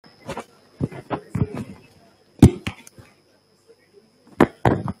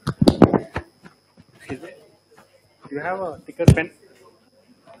you have a thicker pen?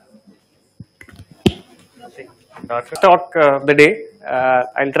 Talk of the day.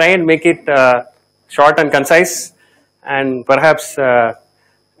 I'll try and make it short and concise, and perhaps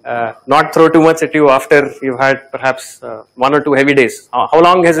not throw too much at you after you've had perhaps 1 or 2 heavy days. How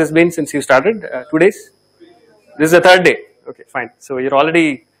long has this been since you started? 2 days? This is the 3rd day. Okay, fine. So you're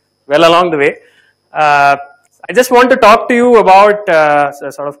already well along the way. I just want to talk to you about,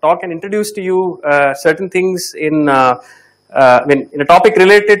 sort of talk and introduce to you certain things in a topic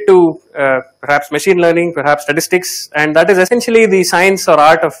related to perhaps machine learning, perhaps statistics, and that is essentially the science or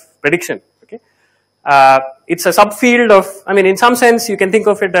art of prediction. Okay, it's a subfield of, in some sense you can think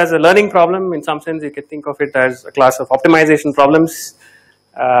of it as a learning problem. In some sense you can think of it as a class of optimization problems.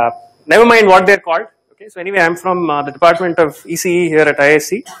 Never mind what they're called. Okay, so anyway, I'm from the Department of ECE here at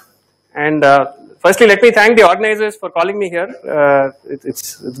ISC, and firstly, let me thank the organizers for calling me here.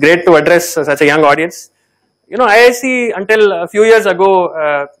 It's great to address such a young audience. You know, IISc until a few years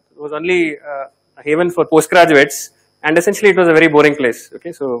ago was only a haven for postgraduates, and essentially it was a very boring place.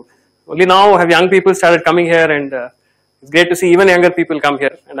 Okay, so only now have young people started coming here, and it's great to see even younger people come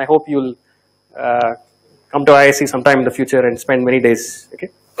here. And I hope you'll come to IISc sometime in the future and spend many days. Okay,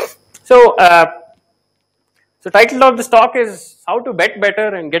 so title of this talk is how to bet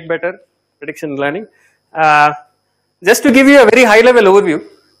better and get better. Prediction learning. Just to give you a very high level overview,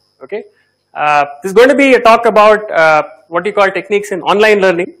 okay, this is going to be a talk about what you call techniques in online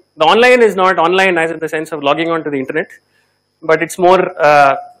learning. The online is not online as in the sense of logging on to the internet, but it's more,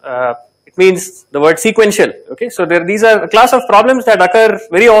 it means the word sequential. Okay, so these are a class of problems that occur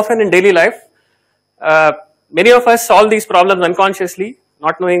very often in daily life. Many of us solve these problems unconsciously,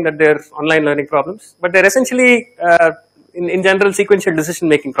 not knowing that they're online learning problems, but they're essentially in general sequential decision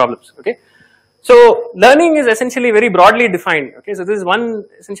making problems. Okay, so learning is essentially very broadly defined. Okay, so this is one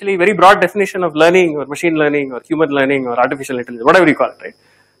essentially very broad definition of learning or machine learning or human learning or artificial intelligence, whatever you call it, right?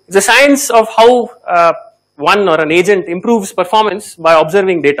 It's a science of how one or an agent improves performance by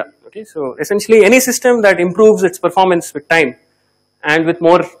observing data. Okay, so essentially any system that improves its performance with time and with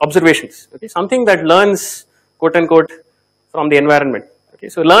more observations. Okay, something that learns, quote unquote, from the environment. Okay,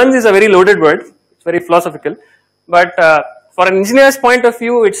 so learns is a very loaded word. It's very philosophical. But for an engineer's point of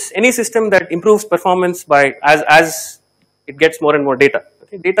view, it's any system that improves performance by as it gets more and more data.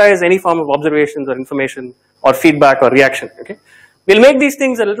 Okay? Data is any form of observations or information or feedback or reaction. Okay? We'll make these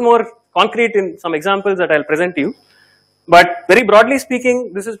things a little more concrete in some examples that I'll present to you. But very broadly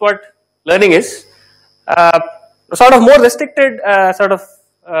speaking, this is what learning is. A sort of more restricted set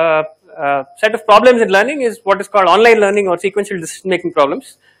of problems in learning is what is called online learning or sequential decision making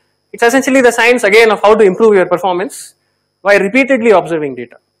problems. It's essentially the science again of how to improve your performance by repeatedly observing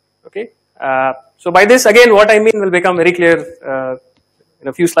data. Okay, so by this again what I mean will become very clear in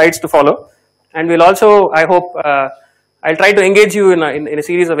a few slides to follow, and we'll also, I hope, I'll try to engage you in a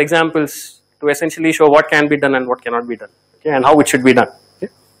series of examples to essentially show what can be done and what cannot be done. Okay, and how it should be done. Okay,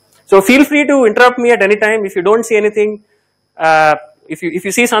 so feel free to interrupt me at any time if you don't see anything. If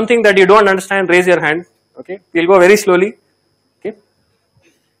you see something that you don't understand, raise your hand. Okay, we'll go very slowly.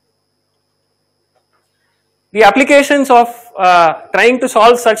 The applications of trying to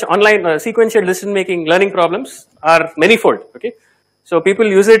solve such online sequential decision making learning problems are manifold. Okay, so people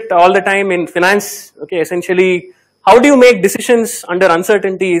use it all the time in finance. Okay, essentially how do you make decisions under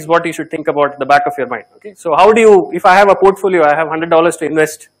uncertainty is what you should think about at the back of your mind. Okay, so how do you, if I have a portfolio, I have $100 to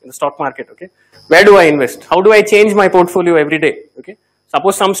invest in the stock market. Okay, where do I invest? How do I change my portfolio every day? Okay,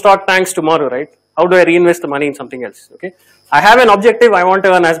 suppose some stock tanks tomorrow, right? How do I reinvest the money in something else? Okay, I have an objective, I want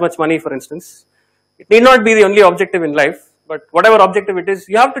to earn as much money, for instance. It need not be the only objective in life, but whatever objective it is,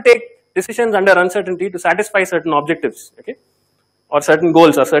 you have to take decisions under uncertainty to satisfy certain objectives, okay, or certain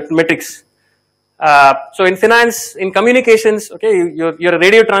goals or certain metrics. So in finance, in communications, okay, you're a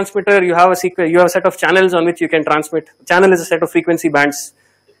radio transmitter. You have a set of channels on which you can transmit. Channel is a set of frequency bands.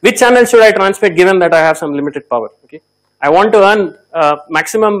 Which channel should I transmit given that I have some limited power? Okay, I want to earn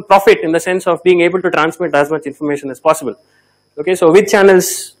maximum profit in the sense of being able to transmit as much information as possible. Okay, so which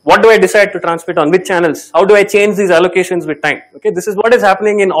channels, what do I decide to transmit on which channels? How do I change these allocations with time? Okay, this is what is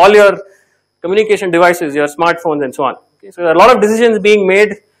happening in all your communication devices, your smartphones and so on. Okay, so there are a lot of decisions being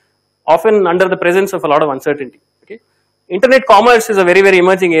made often under the presence of a lot of uncertainty. Okay, internet commerce is a very, very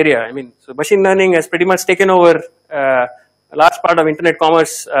emerging area. So machine learning has pretty much taken over a large part of internet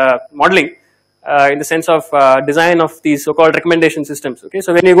commerce modeling in the sense of design of these so-called recommendation systems. Okay,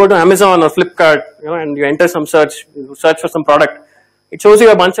 so when you go to Amazon or Flipkart, and you enter some search, you search for some product, it shows you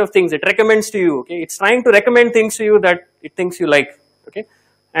a bunch of things. It recommends to you. Okay, it's trying to recommend things to you that it thinks you like. Okay,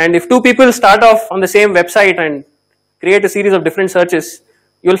 and if two people start off on the same website and create a series of different searches,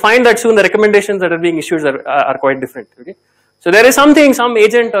 you will find that soon the recommendations that are being issued are quite different. Okay, so there is something, some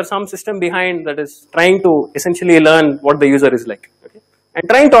agent or some system behind that is trying to essentially learn what the user is like. Okay, and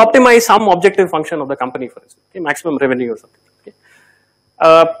trying to optimize some objective function of the company for instance, okay, maximum revenue or something. Okay,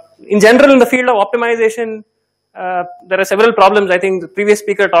 in general, in the field of optimization, there are several problems. I think the previous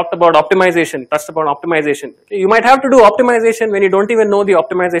speaker talked about optimization, touched upon optimization. Okay, you might have to do optimization when you don't even know the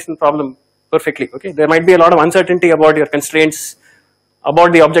optimization problem perfectly. Okay, there might be a lot of uncertainty about your constraints,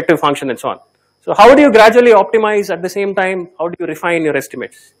 about the objective function and so on. So how do you gradually optimize at the same time? How do you refine your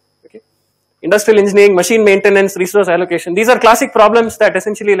estimates? Okay, industrial engineering, machine maintenance, resource allocation. These are classic problems that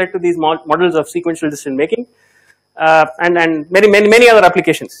essentially led to these models of sequential decision making, and many other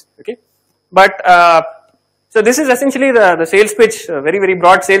applications. Okay, but so this is essentially the sales pitch, very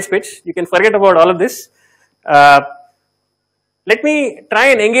broad sales pitch. You can forget about all of this. Let me try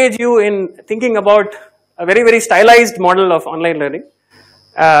and engage you in thinking about a very stylized model of online learning.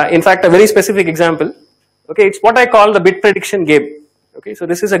 In fact, a very specific example. Okay, it's what I call the bit prediction game. Okay, so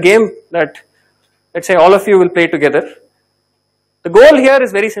this is a game that, let's say, all of you will play together. The goal here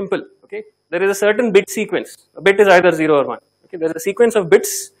is very simple. Okay, there is a certain bit sequence. A bit is either 0 or 1. Okay, there is a sequence of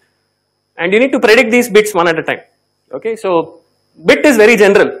bits, and you need to predict these bits one at a time. Okay, so bit is very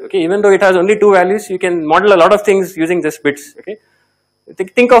general. Okay, even though it has only 2 values, you can model a lot of things using just bits. Okay,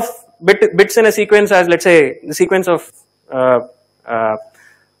 think of bits in a sequence as, let's say, the sequence of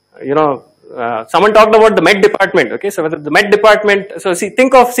someone talked about the med department. Okay, so whether the med department, so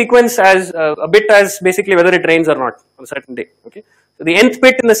think of sequence as a bit as basically whether it rains or not on a certain day. Okay, so the nth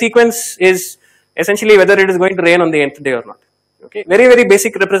bit in the sequence is essentially whether it is going to rain on the nth day or not. Okay, very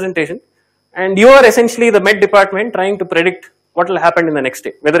basic representation, and you are essentially the med department trying to predict what will happen in the next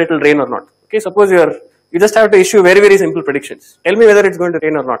day, whether it will rain or not. Okay, suppose you just have to issue very simple predictions. Tell me whether it's going to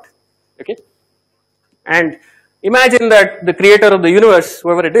rain or not. Okay, and imagine that the creator of the universe,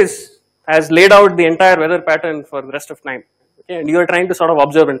 whoever it is, has laid out the entire weather pattern for the rest of time. Okay, and you are trying to sort of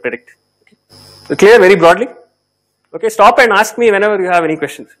observe and predict. Okay, so clear very broadly. Okay, stop and ask me whenever you have any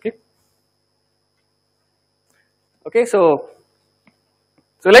questions. Okay. Okay, so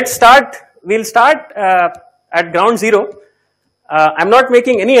let's start. We'll start at ground zero. I'm not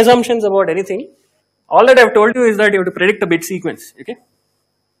making any assumptions about anything. All that I've told you is that you have to predict a bit sequence. Okay.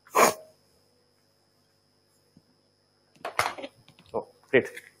 Oh, great.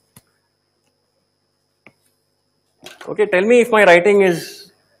 Okay, tell me if my writing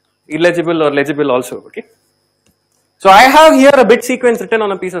is illegible or legible also. Okay. So I have here a bit sequence written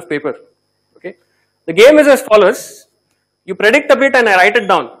on a piece of paper. Okay. The game is as follows. You predict a bit and I write it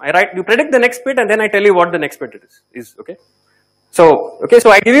down. You predict the next bit and then I tell you what the next bit is. Okay. So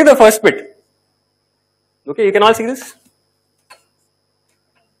I give you the first bit. Okay, you can all see this.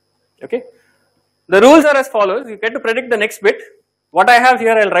 Okay. The rules are as follows. You get to predict the next bit. What I have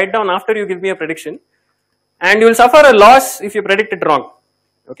here I'll write down after you give me a prediction. And you will suffer a loss if you predict it wrong.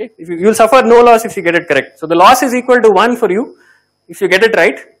 Okay, you will suffer no loss if you get it correct. So the loss is equal to 1 for you if you get it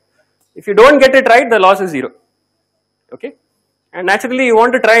right. If you don't get it right, the loss is 0. Okay, and naturally you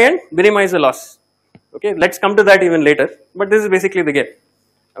want to try and minimize the loss. Okay, let's come to that even later, but this is basically the game.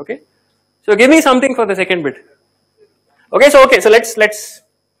 Okay, so give me something for the second bit. Okay, so let's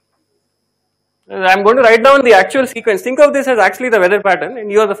I'm going to write down the actual sequence. Think of this as actually the weather pattern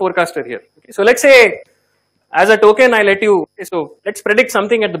and you are the forecaster here. Okay, so let's say as a token I let you, okay, so let's predict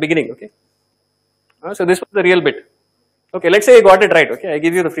something at the beginning. Okay, so this was the real bit. Okay, let's say you got it right. Okay, I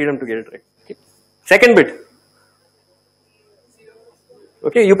give you the freedom to get it right. Okay, second bit.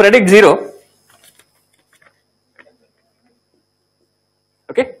 Okay, you predict 0.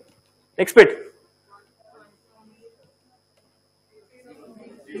 Okay, next bit.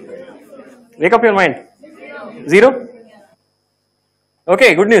 Make up your mind. 0.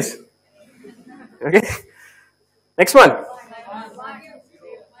 Okay, good news. Okay, next one.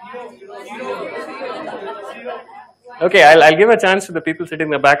 Okay, I'll give a chance to the people sitting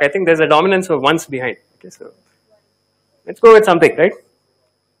in the back. I think there's a dominance of ones behind. Okay, so let's go with something, right?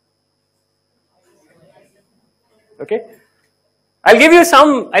 Okay, I'll give you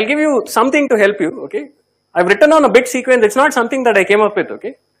something to help you. Okay, I've written on a bit sequence. It's not something that I came up with.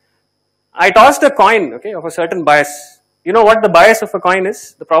 Okay, I tossed a coin. Okay, of a certain bias. You know what the bias of a coin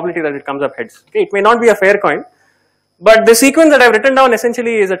is? The probability that it comes up heads. Okay, it may not be a fair coin, but the sequence that I've written down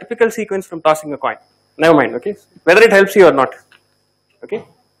essentially is a typical sequence from tossing a coin. Never mind. Okay, whether it helps you or not. Okay,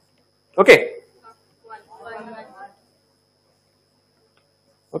 okay,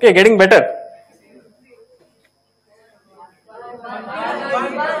 okay, getting better.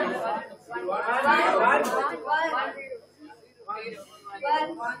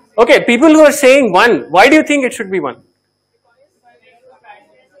 Okay, people who are saying 1, why do you think it should be 1?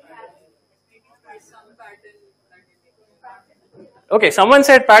 Okay, someone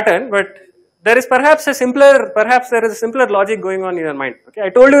said pattern, but there is perhaps a simpler, logic going on in your mind. Okay, I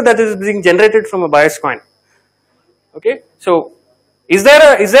told you that this is being generated from a biased coin. Okay, so is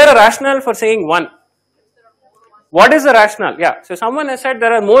there a rationale for saying 1? What is the rationale? Yeah, so someone has said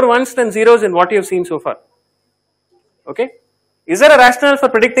there are more ones than zeros in what you have seen so far. Okay, is there a rationale for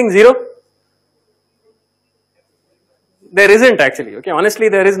predicting 0? There isn't actually. Okay, honestly,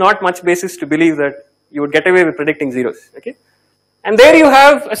 there is not much basis to believe that you would get away with predicting zeros. Okay, and there you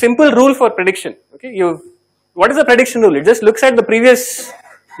have a simple rule for prediction. Okay, what is the prediction rule? It just looks at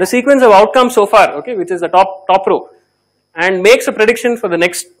the sequence of outcomes so far. Okay, which is the top row, and makes a prediction for the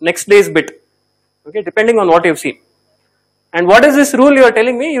next day's bit. Okay, depending on what you've seen. And what is this rule you are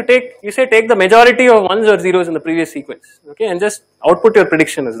telling me? You say take the majority of ones or zeros in the previous sequence. Okay, and just output your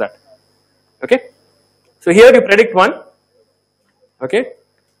prediction as that. Okay, so here you predict 1. Okay,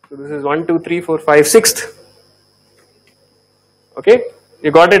 so this is 1, 2, 3, 4, 5, 6th. Okay,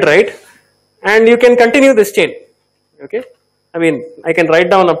 you got it right, and you can continue this chain. Okay, I mean I can write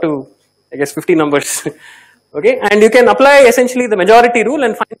down up to I guess 50 numbers. Okay, and you can apply essentially the majority rule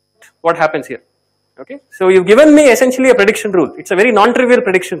and find what happens here. Okay, so you've given me essentially a prediction rule. It's a very non-trivial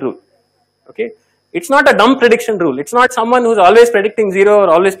prediction rule. Okay, it's not a dumb prediction rule. It's not someone who's always predicting 0 or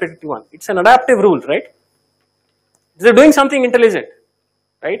always predicting 1. It's an adaptive rule, right? They're doing something intelligent,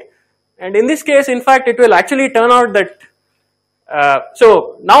 right? And in this case, in fact, it will actually turn out that.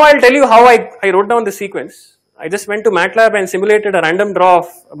 So now I'll tell you how I wrote down the sequence. I just went to MATLAB and simulated a random draw of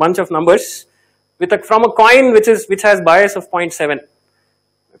a bunch of numbers from a coin which has bias of 0.7.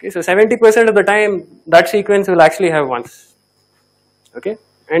 Okay, so 70% of the time that sequence will actually have 1s. Okay,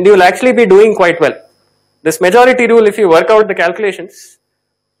 and you will actually be doing quite well. This majority rule, if you work out the calculations,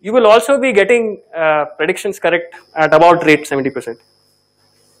 you will also be getting predictions correct at about rate 70%.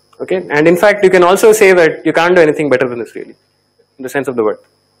 Okay, and in fact you can also say that you can't do anything better than this really, in the sense of the word.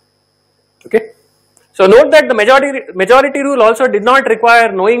 Okay, so note that the majority rule also did not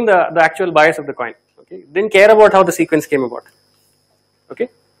require knowing the actual bias of the coin. Okay, it didn't care about how the sequence came about. Okay,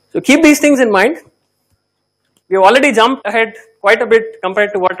 so keep these things in mind. We have already jumped ahead quite a bit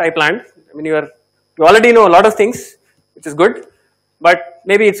compared to what I planned. I mean, you already know a lot of things, which is good, but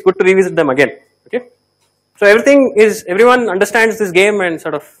maybe it's good to revisit them again. Okay, so everyone understands this game and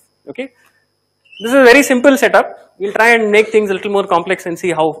sort of, okay, this is a very simple setup. We'll try and make things a little more complex and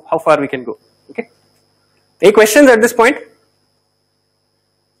see how far we can go. Okay, any questions at this point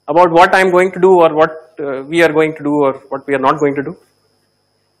about what I'm going to do or what we are going to do or what we are not going to do?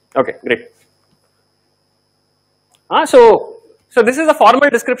 Okay, great. So this is a formal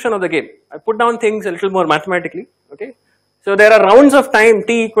description of the game. I put down things a little more mathematically. Okay, so there are rounds of time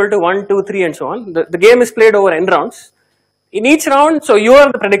t equal to 1, 2, 3 and so on. The game is played over n rounds. In each round, so you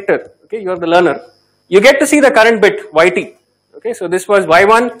are the predictor. Okay, you are the learner. You get to see the current bit yt. Okay, so this was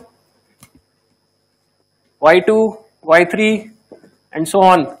y1, y2, y3 and so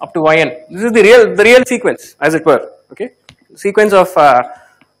on up to yn. This is the real sequence, as it were. Okay, sequence of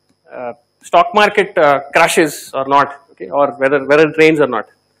stock market crashes or not, okay, or whether it rains or not,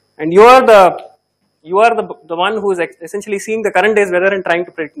 and you are the one who is essentially seeing the current day's weather and trying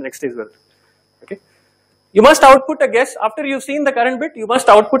to predict the next day's weather. Okay, you must output a guess after you've seen the current bit. You must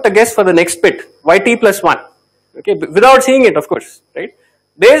output a guess for the next bit yt plus 1. Okay, without seeing it, of course, right?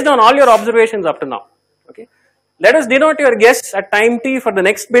 Based on all your observations up to now. Okay, let us denote your guess at time t for the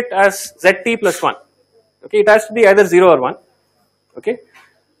next bit as zt plus 1. Okay, it has to be either 0 or 1. Okay.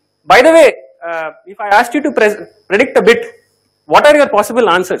 By the way, if I asked you to predict a bit, what are your possible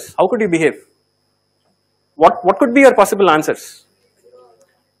answers? How could you behave? What could be your possible answers?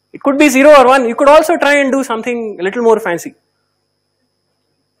 It could be 0 or 1. You could also try and do something a little more fancy.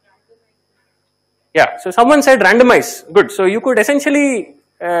 Yeah, so someone said randomize. Good. So you could essentially,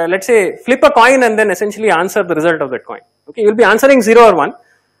 let's say, flip a coin and then essentially answer the result of that coin. Okay, you'll be answering 0 or 1,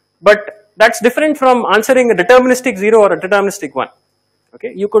 but that's different from answering a deterministic 0 or a deterministic 1.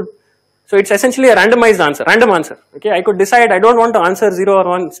 Okay, so it's essentially a random answer. Okay, I could decide I don't want to answer 0 or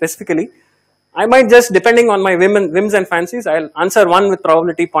 1 specifically. I might just, depending on my whims and fancies, I'll answer 1 with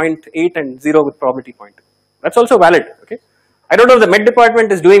probability 0.8 and 0 with probability 0.2. That's also valid. Okay, I don't know if the Met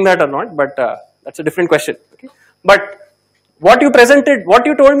department is doing that or not, but that's a different question. Okay, but what you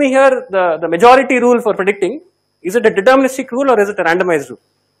told me here, the majority rule for predicting, is it a deterministic rule or is it a randomized rule?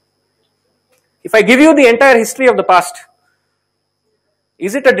 If I give you the entire history of the past,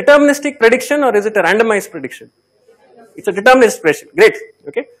 is it a deterministic prediction or is it a randomized prediction? It's a deterministic prediction. Great.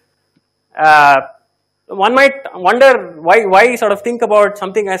 Okay. One might wonder why sort of think about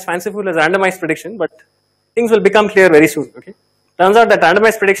something as fanciful as randomized prediction, but things will become clear very soon. Okay. Turns out that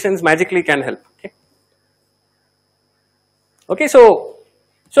randomized predictions magically can help. Okay. Okay, so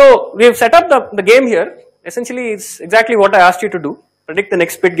we have set up the game here. Essentially, it's exactly what I asked you to do. Predict the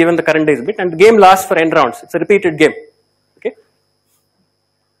next bit given the current day's bit, and the game lasts for n rounds. It's a repeated game. Okay.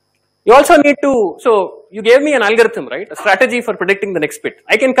 You also need to, so you gave me an algorithm, right? A strategy for predicting the next bit.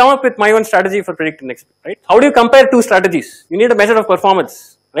 I can come up with my own strategy for predicting the next bit, right? How do you compare two strategies? You need a measure of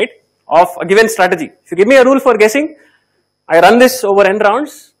performance, right? Of a given strategy. If you give me a rule for guessing, I run this over n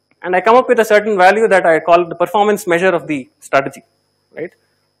rounds and I come up with a certain value that I call the performance measure of the strategy, right?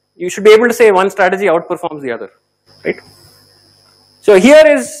 You should be able to say one strategy outperforms the other, right? So here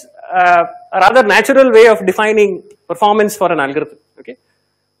is a rather natural way of defining performance for an algorithm, okay?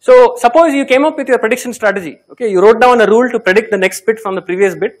 So suppose you came up with your prediction strategy, okay? You wrote down a rule to predict the next bit from the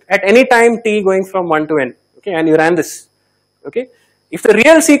previous bit at any time t going from 1 to n, okay? And you ran this, okay? If the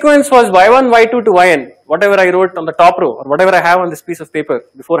real sequence was y1, y2 to yn, whatever I wrote on the top row or whatever I have on this piece of paper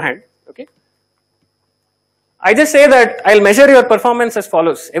beforehand, okay? I just say that I'll measure your performance as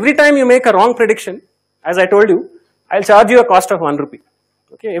follows. Every time you make a wrong prediction, as I told you, I'll charge you a cost of 1 rupee.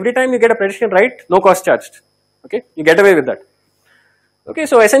 Okay, every time you get a prediction right, no cost charged. Okay, you get away with that. Okay,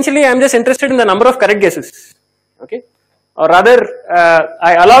 so essentially I'm just interested in the number of correct guesses. Okay, or rather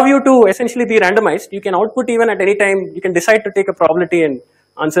I allow you to essentially be randomized. You can output even at any time. You can decide to take a probability and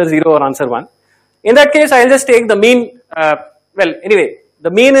answer 0 or answer 1. In that case, I'll just take the mean. Well, anyway, the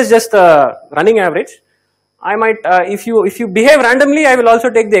mean is just the running average. I might, if you behave randomly, I will also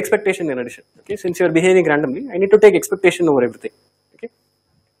take the expectation in addition. Okay, since you are behaving randomly, I need to take expectation over everything. Okay.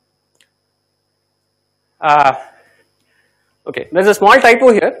 Okay. There's a small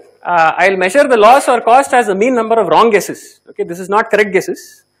typo here. I'll measure the loss or cost as the mean number of wrong guesses. Okay, this is not correct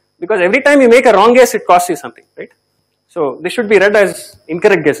guesses because every time you make a wrong guess, it costs you something, right? So this should be read as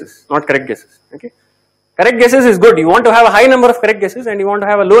incorrect guesses, not correct guesses. Okay. Correct guesses is good. You want to have a high number of correct guesses and you want to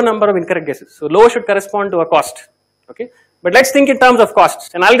have a low number of incorrect guesses. So low should correspond to a cost. Okay. But let's think in terms of costs.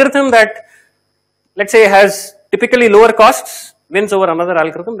 An algorithm that, let's say, has typically lower costs wins over another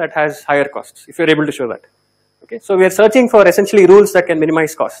algorithm that has higher costs, if you're able to show that. Okay. So we are searching for essentially rules that can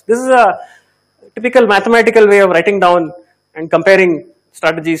minimize costs. This is a typical mathematical way of writing down and comparing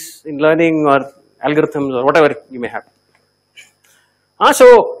strategies in learning or algorithms or whatever you may have.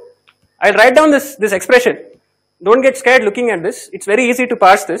 So I'll write down this expression. Don't get scared looking at this. It's very easy to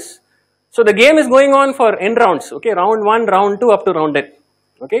parse this. So the game is going on for n rounds. Okay, round 1, round 2 up to round n.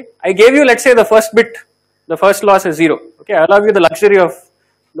 Okay, I gave you, let's say, the first bit, the first loss is 0. Okay, I allow you the luxury of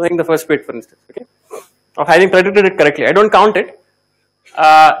knowing the first bit, for instance. Okay, of having predicted it correctly. I don't count it.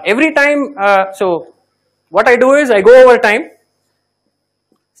 Every time, so what I do is I go over time,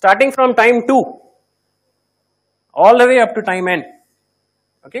 starting from time 2, all the way up to time n.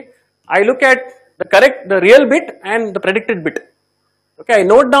 Okay. I look at the real bit and the predicted bit. Okay, I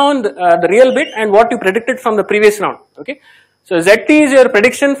note down the real bit and what you predicted from the previous round. Okay, so zt is your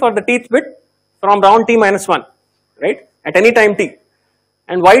prediction for the tth bit from round t minus 1, right? At any time t,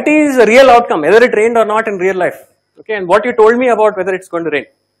 and yt is the real outcome, whether it rained or not in real life. Okay, and what you told me about whether it's going to rain.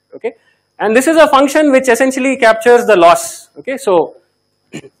 Okay, and this is a function which essentially captures the loss. Okay, so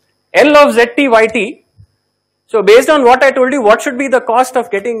L of zt yt. So based on what I told you, what should be the cost of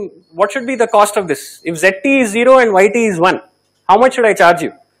this? If zt is 0 and yt is 1, how much should I charge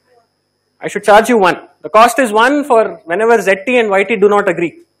you? I should charge you 1. The cost is 1 for whenever zt and yt do not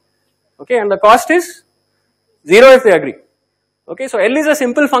agree. Okay, and the cost is 0 if they agree. Okay, so L is a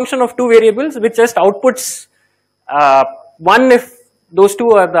simple function of two variables which just outputs 1 if those two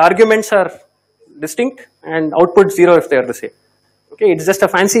the arguments are distinct and outputs 0 if they are the same. Okay, it's just a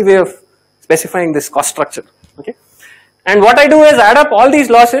fancy way of specifying this cost structure. Okay, and what I do is add up all these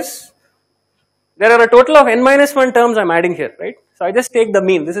losses. There are a total of n minus 1 terms I'm adding here, right? So I just take the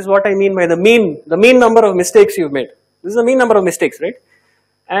mean. This is what I mean by the mean number of mistakes you've made. This is the mean number of mistakes, right?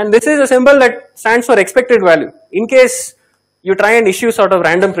 And this is a symbol that stands for expected value. In case you try and issue sort of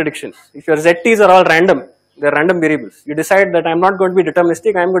random predictions, if your zt's are all random, they're random variables. You decide that I'm not going to be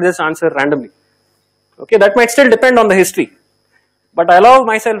deterministic, I'm going to just answer randomly. Okay, that might still depend on the history, but I allow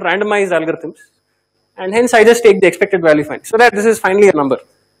myself randomized algorithms. And hence I just take the expected value finally, so that this is finally a number.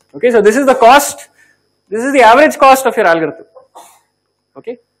 Okay, so this is the cost, this is the average cost of your algorithm.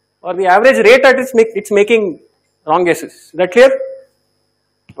 Okay, or the average rate at which it's making wrong guesses. Is that clear?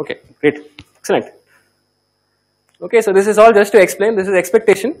 Okay, great, excellent. Okay, so this is all just to explain, this is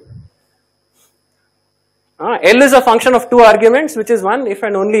expectation. L is a function of two arguments, which is 1 if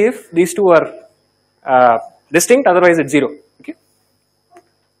and only if these two are distinct, otherwise it's 0. Okay,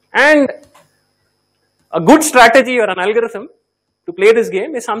 and a good strategy or an algorithm to play this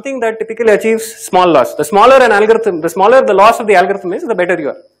game is something that typically achieves small loss. The smaller the loss of the algorithm is, the better you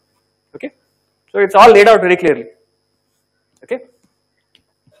are. Okay, so it's all laid out very clearly. Okay.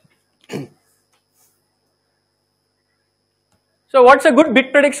 So what's a good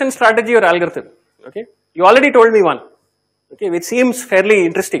bit prediction strategy or algorithm? Okay, you already told me one. Okay, which seems fairly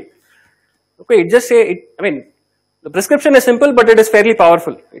interesting. Okay, it just say it. I mean, the prescription is simple, but it is fairly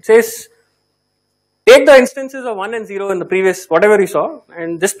powerful. It says take the instances of 1 and 0 in the previous whatever you saw,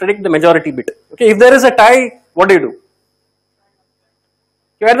 and just predict the majority bit. Okay, if there is a tie, what do?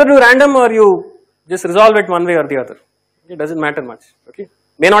 You either do random or you just resolve it one way or the other. It doesn't matter much. Okay,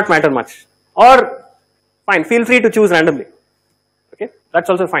 may not matter much. Or fine, feel free to choose randomly. Okay, that's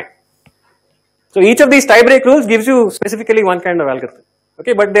also fine. So each of these tie-break rules gives you specifically one kind of algorithm.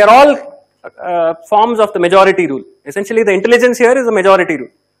 Okay, but they are all forms of the majority rule. Essentially, the intelligence here is the majority rule.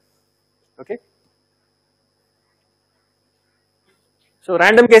 Okay. So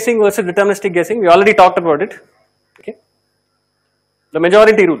random guessing versus deterministic guessing, we already talked about it. Okay. The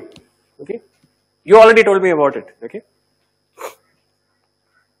majority rule. Okay. You already told me about it. Okay.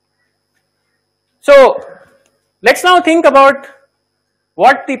 So let's now think about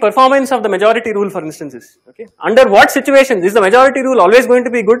what the performance of the majority rule, for instance, is. Okay. Under what situations is the majority rule always going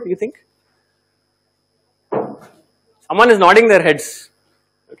to be good, you think? Someone is nodding their heads.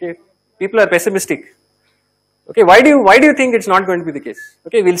 Okay. People are pessimistic. Okay. Why do you think it's not going to be the case?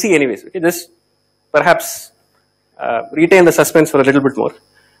 Okay. We'll see anyways. Okay. Just perhaps retain the suspense for a little bit more.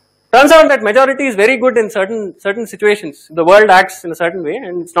 Turns out that majority is very good in certain situations. The world acts in a certain way,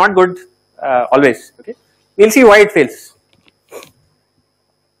 and it's not good always. Okay. We'll see why it fails.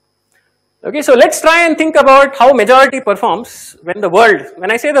 Okay, so let's try and think about how majority performs when the world,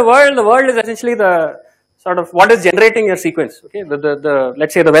 when I say the world is essentially the sort of what is generating your sequence. Okay,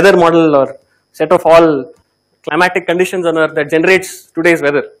 let's say the weather model or set of all climatic conditions on earth that generates today's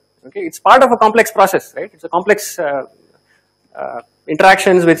weather. Okay, it's part of a complex process, right? It's a complex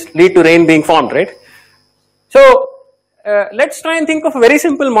interactions which lead to rain being formed, right? So let's try and think of a very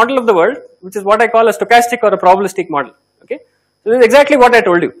simple model of the world, which is what I call a stochastic or a probabilistic model. Okay, so this is exactly what I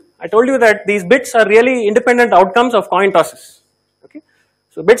told you. I told you that these bits are really independent outcomes of coin tosses. Okay,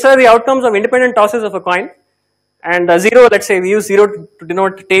 so bits are the outcomes of independent tosses of a coin, and 0, let's say we use 0 to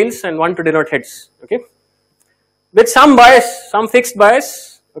denote tails and 1 to denote heads. Okay, with some bias, some fixed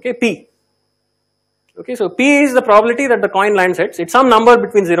bias. Okay, p. Okay, so p is the probability that the coin lands heads. It's some number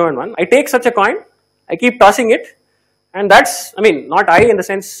between 0 and 1. I take such a coin, I keep tossing it, and that's, I mean, not I in the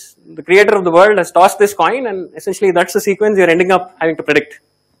sense the creator of the world has tossed this coin, and essentially that's the sequence you're ending up having to predict.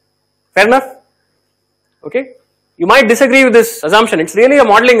 Fair enough? Okay. You might disagree with this assumption. It's really a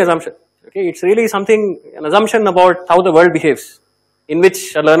modeling assumption. Okay. It's really something, an assumption about how the world behaves in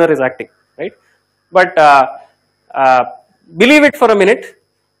which a learner is acting, right? But believe it for a minute.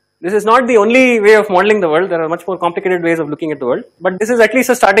 This is not the only way of modeling the world. There are much more complicated ways of looking at the world. But this is at least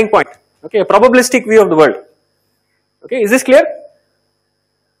a starting point. Okay. A probabilistic view of the world. Okay. Is this clear?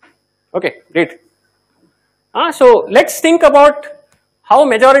 Okay. Great. So let's think about how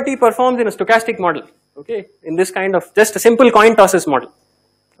majority performs in a stochastic model, okay, in this kind of just a simple coin tosses model,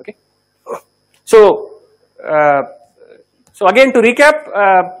 okay. So again to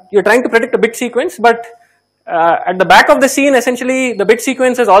recap, you're trying to predict a bit sequence, but at the back of the scene, essentially the bit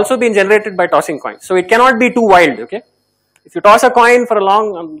sequence has also been generated by tossing coins, so it cannot be too wild, okay. If you toss a coin for a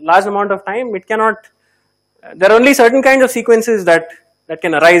large amount of time, it cannot, there are only certain kinds of sequences that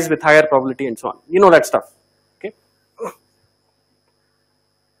can arise with higher probability and so on, you know that stuff.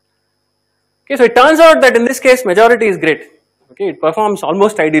 Okay, so it turns out that in this case majority is great. Okay, it performs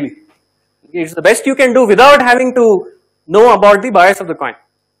almost ideally. Okay, it's the best you can do without having to know about the bias of the coin.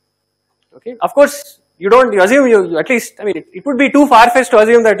 Okay, of course you assume you at least, I mean it would be too far-fetched to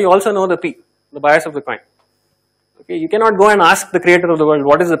assume that you also know the p, the bias of the coin. Okay, you cannot go and ask the creator of the world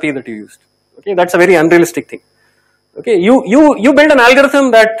what is the p that you used. Okay, that's a very unrealistic thing. Okay, you build an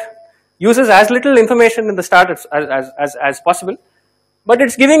algorithm that uses as little information in the start as possible. But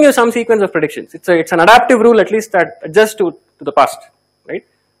it's giving you some sequence of predictions. It's an adaptive rule at least that adjusts to the past, right?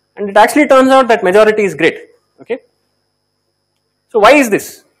 And it actually turns out that majority is great. Okay. So why is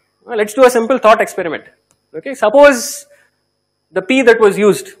this? Well, let's do a simple thought experiment. Okay. Suppose the p that was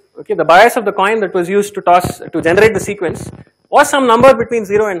used, okay, the bias of the coin that was used to generate the sequence was some number between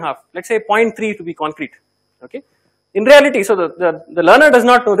 0 and half. Let's say 0.3 to be concrete. Okay. In reality, so the learner does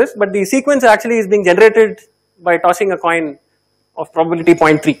not know this, but the sequence actually is being generated by tossing a coin of probability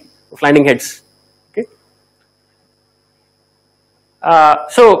 0.3 of landing heads. Okay.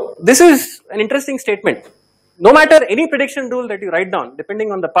 So this is an interesting statement. No matter any prediction rule that you write down,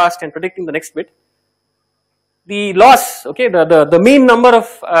 depending on the past and predicting the next bit, the loss, okay, the mean number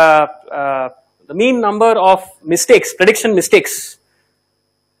of mistakes, prediction mistakes,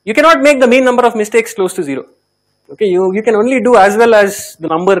 you cannot make the mean number of mistakes close to 0. Okay, you can only do as well as the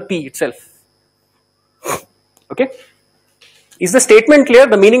number p itself. Okay, is the statement clear?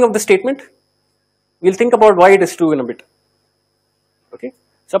 The meaning of the statement? We'll think about why it is true in a bit. Okay,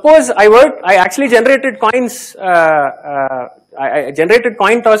 suppose I actually generated coins. I generated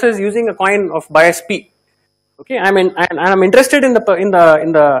coin tosses using a coin of bias p. Okay, and I'm interested in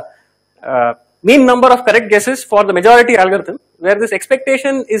the mean number of correct guesses for the majority algorithm, where this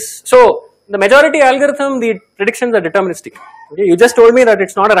expectation is so. The majority algorithm, the predictions are deterministic. Okay, you just told me that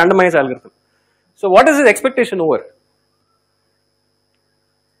it's not a randomized algorithm. So what is the expectation over?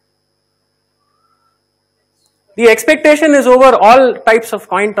 The expectation is over all types of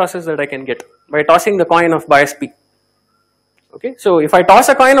coin tosses that I can get by tossing the coin of bias p. Okay, so if I toss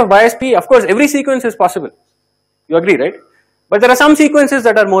a coin of bias p, of course every sequence is possible. You agree, right? But there are some sequences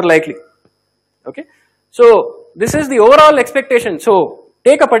that are more likely. Okay, so this is the overall expectation. So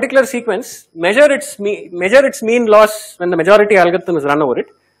take a particular sequence, measure its mean loss when the majority algorithm is run over it,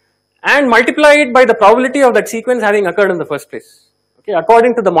 and multiply it by the probability of that sequence having occurred in the first place. Okay,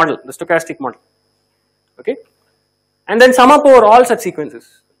 according to the model, the stochastic model. Okay, and then sum up over all such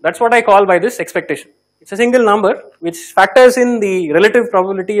sequences. That's what I call by this expectation. It's a single number which factors in the relative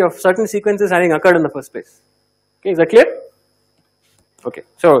probability of certain sequences having occurred in the first place. Okay, is that clear? Okay,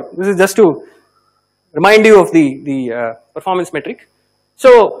 so this is just to remind you of the performance metric.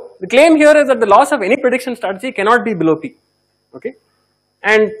 So the claim here is that the loss of any prediction strategy cannot be below p. Okay,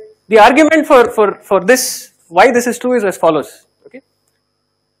 and the argument for this, why this is true, is as follows. Okay,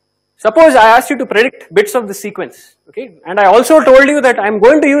 suppose I asked you to predict bits of the sequence. Okay, and I also told you that I am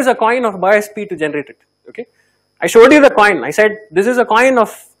going to use a coin of bias p to generate it. Okay, I showed you the coin. I said this is a coin of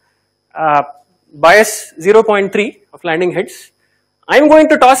bias 0.3 of landing heads. I am going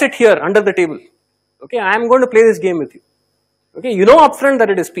to toss it here under the table. Okay, I am going to play this game with you. Okay, you know upfront that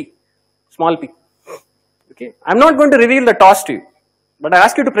it is p, small p. Okay, I am not going to reveal the toss to you, but I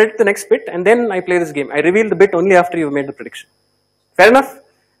ask you to predict the next bit, and then I play this game. I reveal the bit only after you have made the prediction. Fair enough?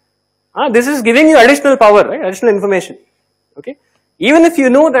 This is giving you additional power, right? Additional information. Okay, even if you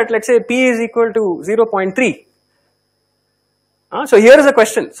know that, let's say p is equal to 0.3. So here is a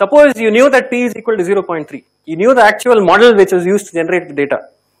question. Suppose you knew that p is equal to 0.3. You knew the actual model which was used to generate the data.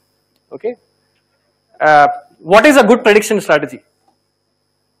 Okay. What is a good prediction strategy?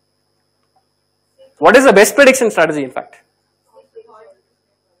 What is the best prediction strategy, in fact?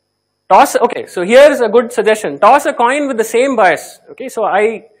 Toss. Okay, so here is a good suggestion. Toss a coin with the same bias. Okay, so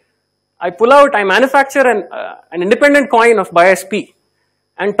I manufacture an independent coin of bias p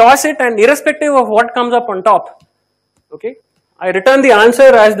and toss it, and irrespective of what comes up on top, okay, I return the answer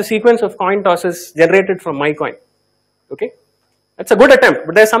as the sequence of coin tosses generated from my coin. Okay, that's a good attempt,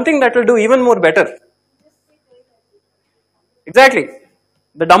 but there's something that will do even more better. Exactly.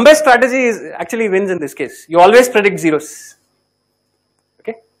 The dumbest strategy is actually wins in this case. You always predict zeros.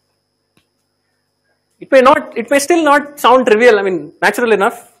 Okay. It may still not sound trivial, I mean natural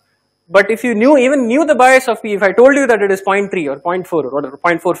enough, but if you even knew the bias of p, if I told you that it is 0.3 or 0.4 or whatever,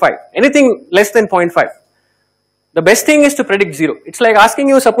 0.45, anything less than 0.5, the best thing is to predict zero. It's like asking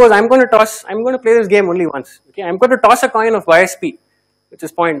you, suppose I'm going to play this game only once. Okay, I'm going to toss a coin of bias p, which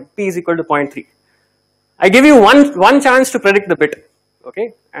is p is equal to 0.3. I give you one chance to predict the bit,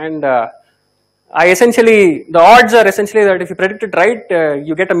 okay, and the odds are essentially that if you predict it right,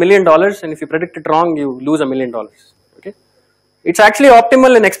 you get $1 million, and if you predict it wrong, you lose $1 million. Okay, it's actually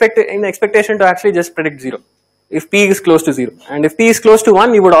optimal in expectation to actually just predict zero if p is close to 0, and if p is close to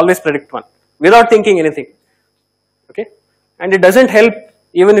 1, you would always predict 1 without thinking anything. Okay, and it doesn't help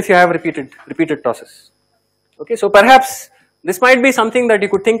even if you have repeated tosses. Okay, so perhaps this might be something that you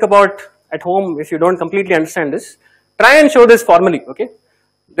could think about at home if you don't completely understand this. Try and show this formally. Okay,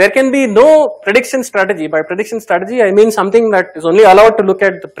 there can be no prediction strategy. By prediction strategy, I mean something that is only allowed to look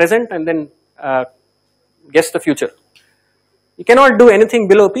at the present and then guess the future. You cannot do anything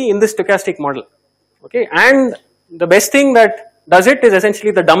below p in this stochastic model. Okay, and the best thing that does it is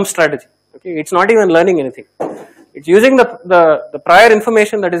essentially the dumb strategy. Okay, it's not even learning anything. It's using the prior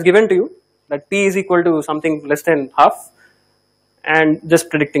information that is given to you, that p is equal to something less than half, and just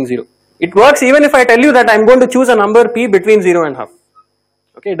predicting 0. It works even if I tell you that I'm going to choose a number p between 0 and half.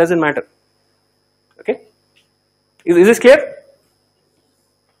 Okay, it doesn't matter. Okay, is this clear?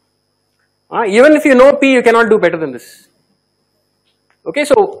 Even if you know p, you cannot do better than this. Okay,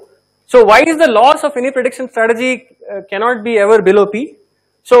 so why is the loss of any prediction strategy cannot be ever below p?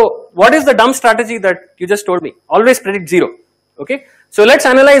 So what is the dumb strategy that you just told me? Always predict 0. Okay, so let's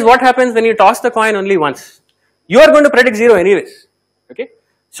analyze what happens when you toss the coin only once. You are going to predict 0 anyways. Okay,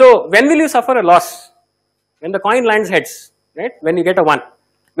 so when will you suffer a loss? When the coin lands heads, right? When you get a 1.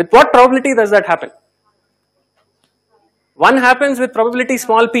 With what probability does that happen? 1 happens with probability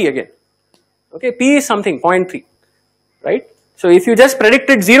small p again. Okay, p is something 0.3, right? So if you just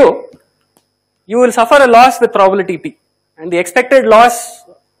predicted 0, you will suffer a loss with probability p, and the expected loss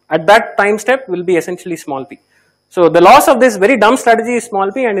at that time step will be essentially small p. So the loss of this very dumb strategy is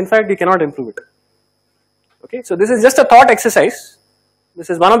small p, and in fact you cannot improve it. Okay, so this is just a thought exercise. This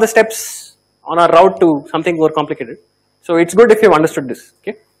is one of the steps on our route to something more complicated. So it's good if you've understood this.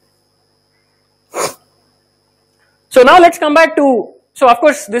 Okay. So now let's come back to, so of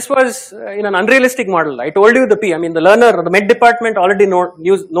course this was in an unrealistic model. I told you the p. I mean the learner or the med department already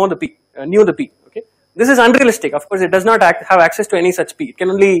knew the p. Okay. This is unrealistic. Of course it does not have access to any such p. It can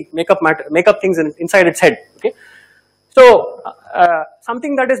only make up things inside its head. Okay. So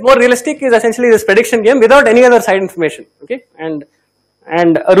something that is more realistic is essentially this prediction game without any other side information. Okay.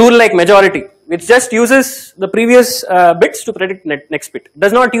 And a rule like majority, which just uses the previous bits to predict next bit. It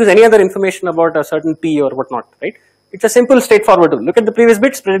does not use any other information about a certain p or whatnot, right? It's a simple straightforward rule. Look at the previous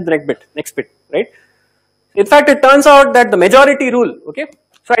bits, predict the next bit, right? In fact, it turns out that the majority rule, okay?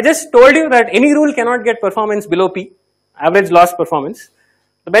 So I just told you that any rule cannot get performance below p, average loss performance.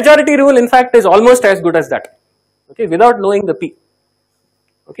 The majority rule in fact is almost as good as that, okay, without knowing the p.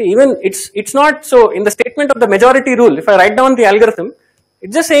 Okay, even it's not, so in the statement of the majority rule, if I write down the algorithm,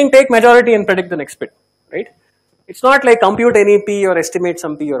 it's just saying take majority and predict the next bit, right? It's not like compute any p or estimate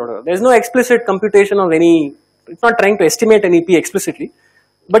some p or whatever. There's no explicit computation of any, it's not trying to estimate any p explicitly,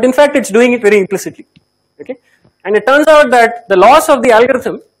 but in fact it's doing it very implicitly, okay? And it turns out that the loss of the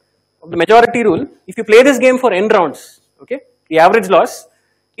algorithm of the majority rule, if you play this game for n rounds, okay, the average loss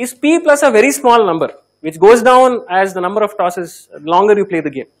is p plus a very small number, which goes down as the number of tosses the longer you play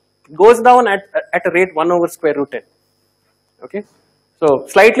the game. It goes down at a rate 1 over square root 10, okay? So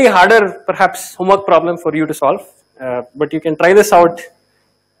slightly harder perhaps homework problem for you to solve, but you can try this out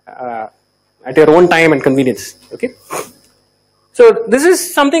at your own time and convenience, okay. So this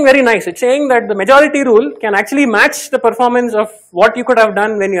is something very nice. It's saying that the majority rule can actually match the performance of what you could have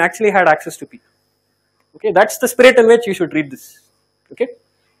done when you actually had access to p. Okay, that's the spirit in which you should read this, okay.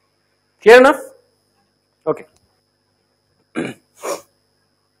 Clear enough? Okay.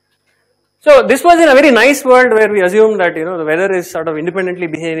 So this was in a very nice world where we assumed that, you know, the weather is sort of independently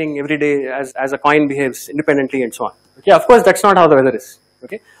behaving every day as a coin behaves independently and so on. Okay, of course that's not how the weather is.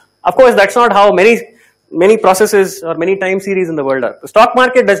 Okay, of course that's not how many processes or many time series in the world are. The stock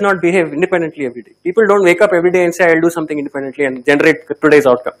market does not behave independently every day. People don't wake up every day and say I'll do something independently and generate today's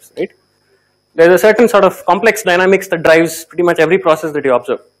outcomes, right? There's a certain sort of complex dynamics that drives pretty much every process that you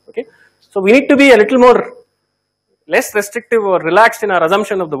observe. Okay, so we need to be a little more less restrictive or relaxed in our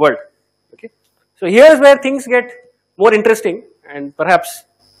assumption of the world. Okay, so here's where things get more interesting and perhaps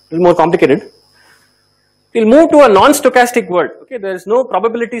a little more complicated. We'll move to a non-stochastic world. Okay, there is no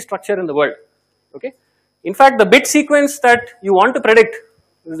probability structure in the world. Okay, in fact, the bit sequence that you want to predict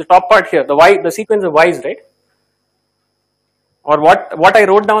is the top part here, the sequence of y's, right? Or what I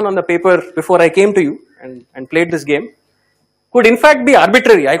wrote down on the paper before I came to you and played this game could in fact be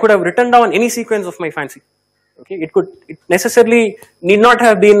arbitrary. I could have written down any sequence of my fancy. Okay, it necessarily need not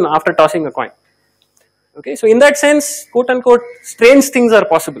have been after tossing a coin. Okay, so in that sense, quote unquote, strange things are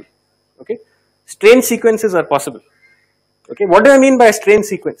possible. Okay, strange sequences are possible. Okay, what do I mean by a strange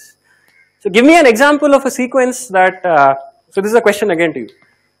sequence? So give me an example of a sequence that, so this is a question again to you.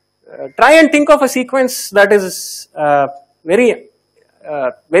 Try and think of a sequence that is very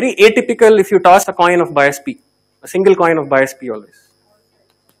atypical if you toss a coin of bias p, a single coin of bias p always.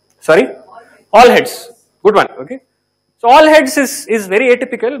 Sorry? All heads. Good one, okay. So all heads is very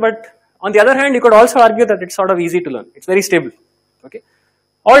atypical, but on the other hand, you could also argue that it's sort of easy to learn. It's very stable, okay.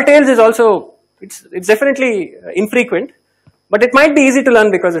 All tails is also, it's definitely infrequent, but it might be easy to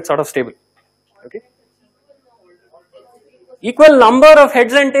learn because it's sort of stable, okay. Equal number of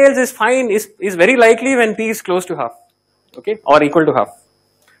heads and tails is fine, is very likely when p is close to half, okay, or equal to half.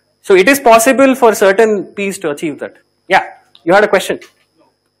 So it is possible for certain p's to achieve that. Yeah, you had a question.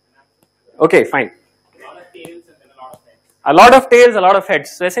 Okay, fine. A lot of tails, a lot of heads.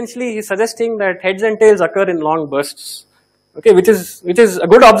 So essentially he's suggesting that heads and tails occur in long bursts. Okay, which is a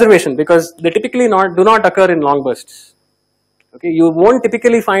good observation because they typically do not occur in long bursts. Okay, you won't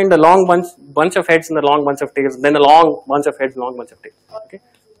typically find a long bunch of heads and a long bunch of tails, then a long bunch of heads, long bunch of tails. Okay.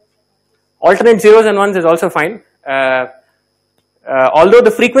 Alternate zeros and ones is also fine. Although the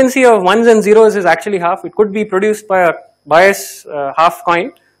frequency of ones and zeros is actually half, it could be produced by a bias half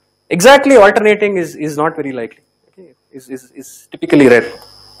coin. Exactly alternating is not very likely. Okay, is typically rare.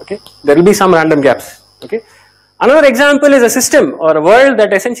 Okay, there will be some random gaps. Okay, another example is a system or a world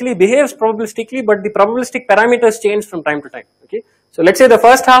that essentially behaves probabilistically, but the probabilistic parameters change from time to time. Okay, so let's say the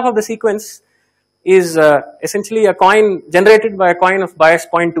first half of the sequence is essentially a coin generated by a coin of bias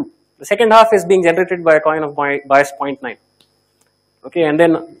 0.2. The second half is being generated by a coin of bias 0.9. Okay, and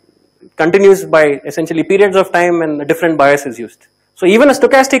then continues by essentially periods of time and a different bias is used. So even a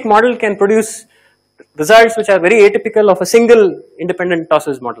stochastic model can produce results which are very atypical of a single independent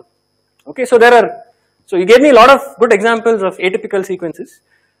tosses model. Okay, so so you gave me a lot of good examples of atypical sequences,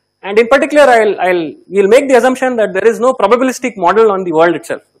 and in particular we'll make the assumption that there is no probabilistic model on the world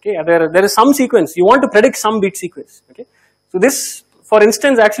itself. Okay, there is some sequence, you want to predict some bit sequence. Okay, so this for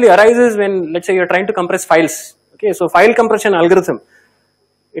instance actually arises when, let's say, you're trying to compress files. Okay, so file compression algorithm,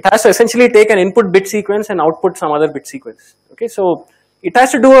 it has to essentially take an input bit sequence and output some other bit sequence. Okay, so it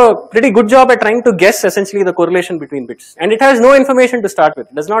has to do a pretty good job at trying to guess essentially the correlation between bits, and it has no information to start with.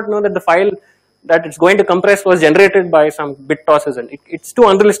 It does not know that the file that it's going to compress was generated by some bit tosses, and it's too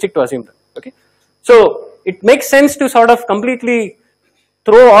unrealistic to assume that. Okay, so it makes sense to sort of completely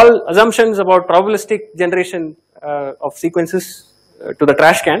throw all assumptions about probabilistic generation of sequences to the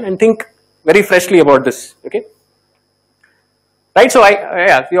trash can and think very freshly about this. Okay, right? So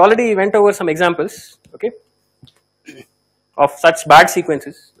we already went over some examples. Okay, of such bad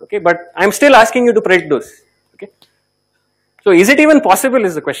sequences. Okay, but I'm still asking you to predict those. Okay, so is it even possible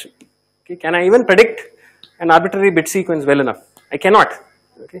is the question. Okay, can I even predict an arbitrary bit sequence well enough? I cannot.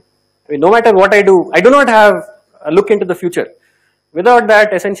 Okay, I mean, no matter what I do not have a look into the future. Without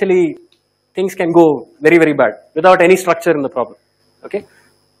that, essentially, things can go very, very bad without any structure in the problem. Okay,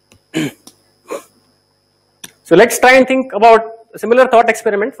 so let's try and think about a similar thought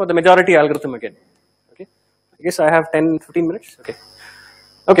experiment for the majority algorithm again. Okay, I guess I have 10-15 minutes. Okay,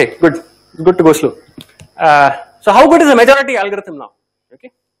 okay, good to go slow. So how good is the majority algorithm now?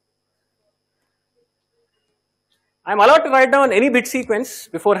 Okay, I'm allowed to write down any bit sequence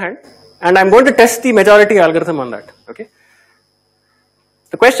beforehand, and I'm going to test the majority algorithm on that. Okay,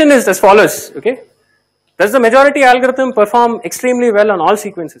 the question is as follows. Okay, does the majority algorithm perform extremely well on all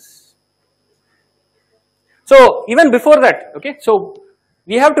sequences? So even before that, okay, so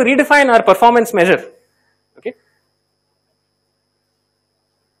we have to redefine our performance measure. Okay,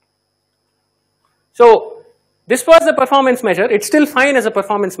 so this was the performance measure. It's still fine as a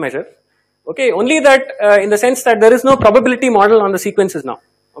performance measure. Okay, only that in the sense that there is no probability model on the sequences now.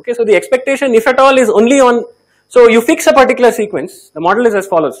 Okay, so the expectation, if at all, is only on. So you fix a particular sequence. The model is as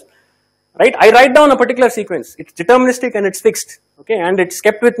follows, right? I write down a particular sequence. It's deterministic and it's fixed. Okay, and it's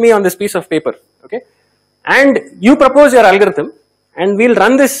kept with me on this piece of paper. Okay, and you propose your algorithm, and we'll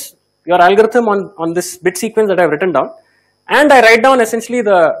run your algorithm on this bit sequence that I've written down, and I write down essentially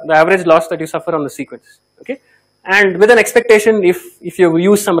the average loss that you suffer on the sequence. Okay, and with an expectation if you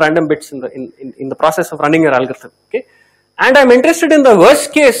use some random bits in the process of running your algorithm. Okay, and I'm interested in the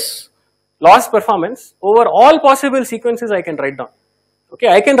worst case loss performance over all possible sequences I can write down. Okay,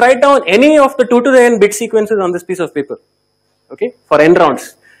 I can write down any of the 2 to the n bit sequences on this piece of paper. Okay, for n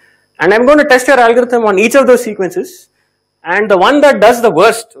rounds, and I'm going to test your algorithm on each of those sequences, and the one that does the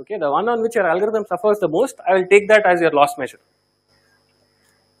worst, okay, the one on which your algorithm suffers the most, I will take that as your loss measure.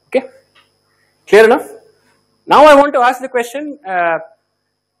 Okay, clear enough? Now I want to ask the question,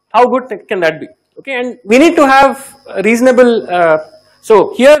 how good can that be? Okay, and we need to have a reasonable,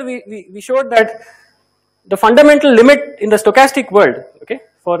 so here we showed that the fundamental limit in the stochastic world, okay,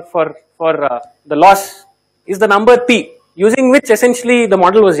 for the loss is the number p, using which essentially the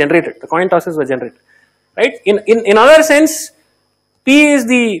model was generated, the coin tosses were generated, right? In other sense, p is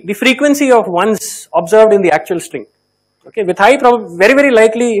the frequency of ones observed in the actual string. Okay, with high probability, very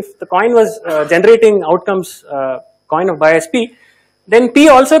likely, if the coin was generating outcomes, coin of bias p, then p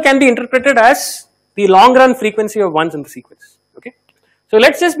also can be interpreted as the long run frequency of ones in the sequence. Okay, so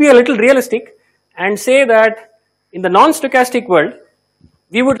let's just be a little realistic and say that in the non-stochastic world,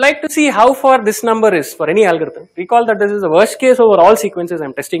 we would like to see how far this number is for any algorithm. Recall that this is the worst case over all sequences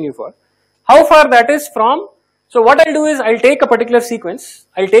I'm testing you for. How far that is from, so what I'll do is I'll take a particular sequence,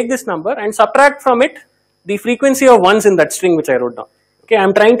 I'll take this number and subtract from it the frequency of ones in that string which I wrote down. Okay,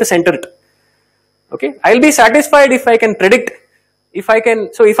 I'm trying to center it. Okay, I'll be satisfied if I can predict,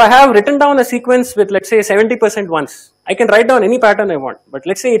 so if I have written down a sequence with, let's say, 70% ones, I can write down any pattern I want, but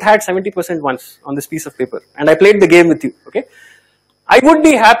let's say it had 70% ones on this piece of paper and I played the game with you. Okay, I would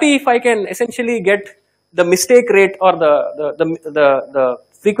be happy if I can essentially get the mistake rate or the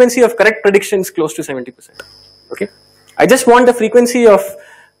frequency of correct predictions close to 70%. Okay, I just want the frequency of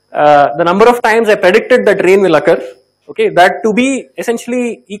the number of times I predicted that rain will occur, okay, that to be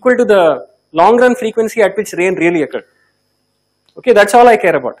essentially equal to the long run frequency at which rain really occurred. Okay, that's all I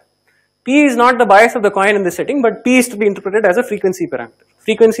care about. P is not the bias of the coin in this setting, but P is to be interpreted as a frequency parameter,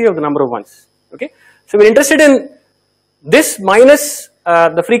 frequency of the number of ones. Okay, so we're interested in this minus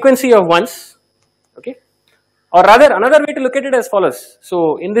the frequency of ones Or rather, another way to look at it as follows.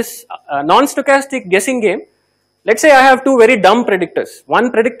 So in this non-stochastic guessing game, let's say I have two very dumb predictors.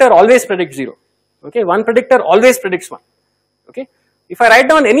 One predictor always predicts 0. Okay, one predictor always predicts 1. Okay, if I write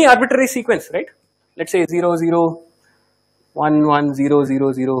down any arbitrary sequence, right? Let's say 0, 0, 1, 1, 0,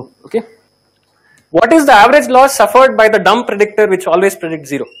 0, 0. Okay, what is the average loss suffered by the dumb predictor which always predicts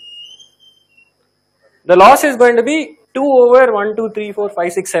 0? The loss is going to be 2 over 1, 2, 3, 4,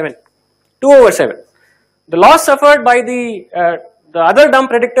 5, 6, 7. 2 over 7. The loss suffered by the other dumb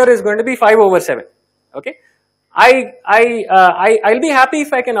predictor is going to be 5 over 7. Okay, I'll be happy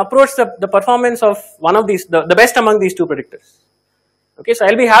if I can approach the performance of one of these, the best among these two predictors. Okay, so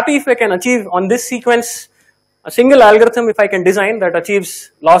I'll be happy if I can achieve on this sequence a single algorithm if I can design that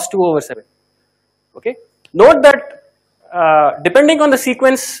achieves loss 2 over 7. Okay, note that depending on the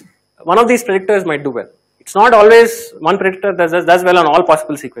sequence, one of these predictors might do well. It's not always one predictor does well on all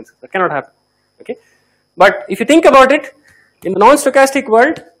possible sequences. That cannot happen. Okay, but if you think about it, in the non-stochastic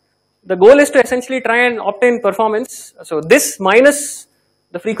world, the goal is to essentially try and obtain performance. So this minus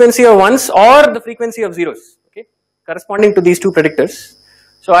the frequency of ones or the frequency of zeros, okay, corresponding to these two predictors.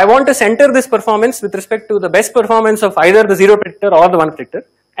 So I want to center this performance with respect to the best performance of either the 0 predictor or the 1 predictor,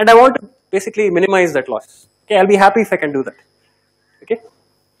 and I want to basically minimize that loss. Okay, I'll be happy if I can do that. Okay.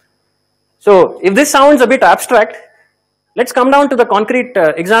 So if this sounds a bit abstract, let's come down to the concrete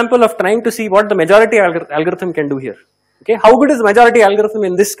example of trying to see what the majority algorithm can do here. Okay, how good is the majority algorithm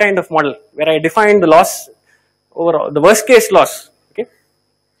in this kind of model where I define the loss over the worst case loss? Okay,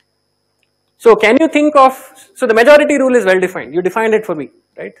 so can you think of, so the majority rule is well defined, you defined it for me,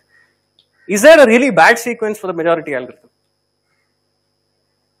 right? Is there a really bad sequence for the majority algorithm?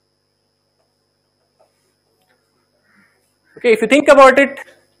 Okay, if you think about it,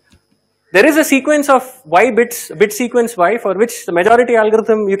 there is a sequence of y bits, bit sequence y, for which the majority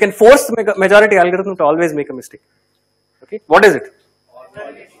algorithm, you can force the majority algorithm to always make a mistake. Okay, what is it?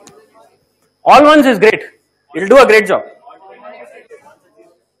 All ones is great. It will do a great job.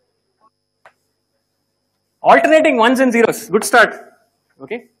 Alternating ones and zeros, good start.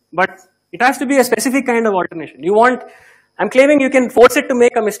 Okay, but it has to be a specific kind of alternation. You want, I'm claiming you can force it to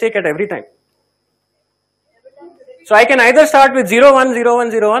make a mistake at every time. So I can either start with 0, 1, 0,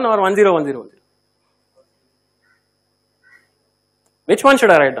 1, 0, 1 or 1, 0, 1, 0, 1, 0. Which one should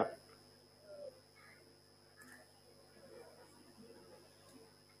I write down?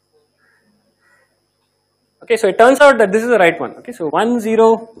 Okay, so it turns out that this is the right one. Okay, so 1,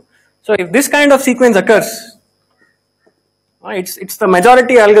 0. So if this kind of sequence occurs, it's the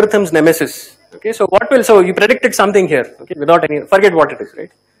majority algorithm's nemesis. Okay, so what will, so you predicted something here, okay, without any, forget what it is,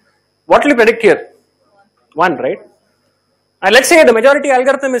 right? What will you predict here? 1, right? And let's say the majority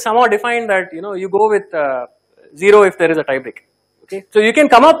algorithm is somehow defined that, you know, you go with 0 if there is a tie break. Okay, so you can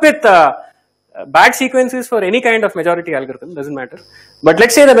come up with bad sequences for any kind of majority algorithm, doesn't matter. But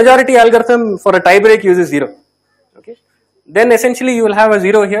let's say the majority algorithm for a tie break uses 0. Okay, then essentially you will have a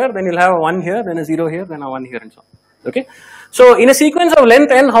 0 here, then you'll have a 1 here, then a 0 here, then a 1 here, and so on. Okay, so in a sequence of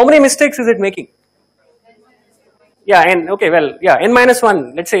length n, how many mistakes is it making? Yeah, n. Okay, well, yeah, n minus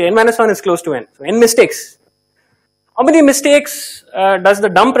 1. Let's say n minus 1 is close to n. So n mistakes. How many mistakes does the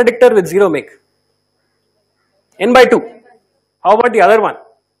dumb predictor with 0 make? N by 2. How about the other one?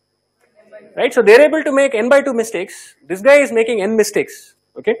 Right, so they are able to make n by 2 mistakes. This guy is making n mistakes.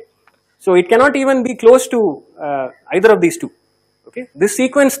 Okay, so it cannot even be close to either of these two. Okay, this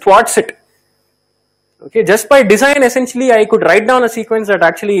sequence thwarts it. Okay, just by design, essentially, I could write down a sequence that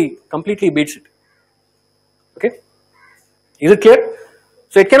actually completely beats it. Okay, is it clear?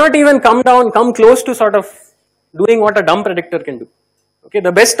 So it cannot even come close to sort of doing what a dumb predictor can do. Okay,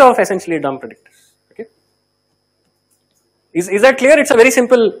 the best of essentially dumb predictors. Okay, is that clear? It's a very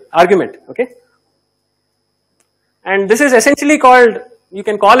simple argument. Okay, and this is essentially called, you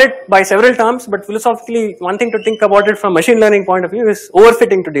can call it by several terms, but philosophically, one thing to think about it from machine learning point of view is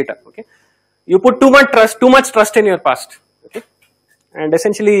overfitting to data. Okay, you put too much trust in your past. Okay, and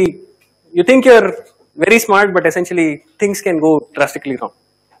essentially, you think you're very smart, but essentially things can go drastically wrong.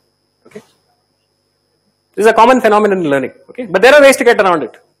 Okay, this is a common phenomenon in learning. Okay, but there are ways to get around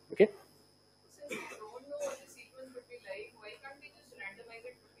it. Okay.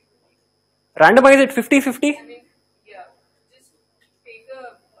 Randomize it 50-50? I mean, yeah, just take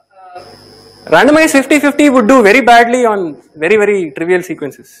a randomize 50-50 would do very badly on very trivial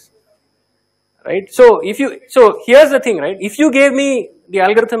sequences, right? So if you, so here's the thing, right? If you gave me the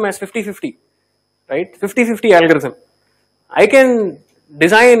algorithm as 50-50, right? 50-50 algorithm, I can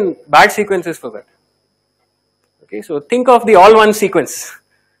design bad sequences for that. Okay, so think of the all one sequence.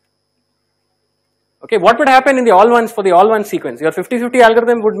 Okay, what would happen in the all ones for the all one sequence? Your 50-50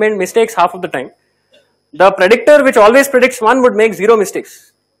 algorithm would make mistakes half of the time. the predictor which always predicts 1 would make 0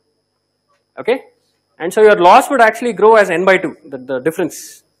 mistakes, okay, and so your loss would actually grow as n by 2, the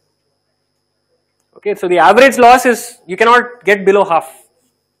difference, okay. So the average loss is, you cannot get below half.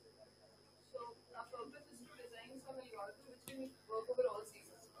 So our purpose is to design some algorithm which will work over all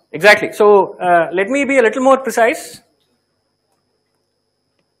seasons. Exactly. So let me be a little more precise.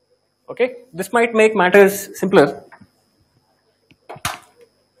 Okay, this might make matters simpler.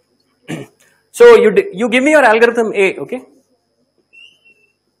 So you give me your algorithm A, okay.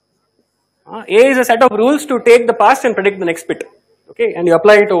 A is a set of rules to take the past and predict the next bit, okay, and you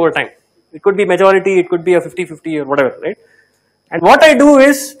apply it over time. It could be majority, it could be a 50-50 or whatever, right? And what I do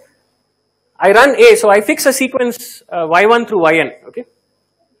is, I run A, so I fix a sequence y1 through yn, okay,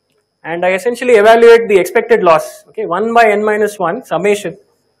 and I essentially evaluate the expected loss, okay, 1 by n minus 1 summation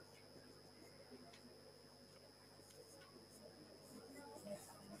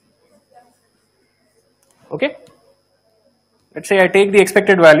okay. Let's say I take the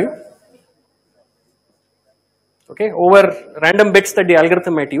expected value, okay, over random bits that the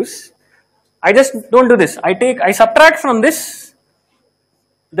algorithm might use. I just don't do this. I subtract from this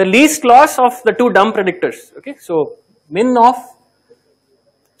the least loss of the two dumb predictors, okay. So min of,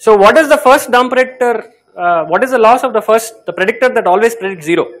 so what is the first dumb predictor, what is the loss of the predictor that always predicts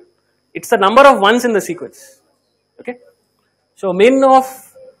 0? It's the number of ones in the sequence, okay. So min of,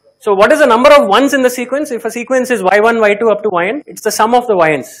 so what is the number of ones in the sequence? If a sequence is y1, y2 up to yn, it's the sum of the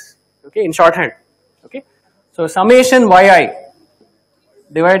yns, okay, in shorthand, okay. So summation yi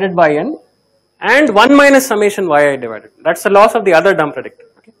divided by n and 1 minus summation yi divided, that's the loss of the other dumb predictor,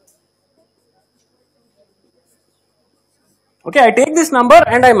 okay. Okay, I take this number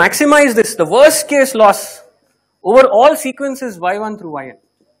and I maximize this, the worst case loss over all sequences y1 through yn.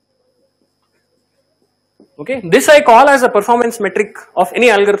 Okay, this I call as a performance metric of any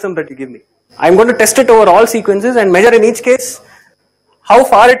algorithm that you give me. I am going to test it over all sequences and measure in each case how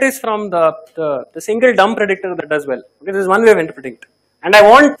far it is from the single dumb predictor that does well. Okay, this is one way of interpreting it. And I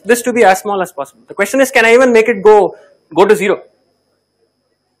want this to be as small as possible. The question is, can I even make it go to 0?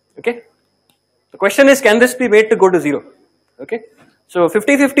 Okay. The question is, can this be made to go to 0? Okay. So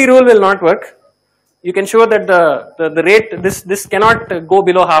 50-50 rule will not work. You can show that the rate, this cannot go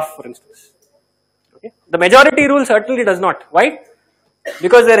below half, for instance. Okay. The majority rule certainly does not. Why?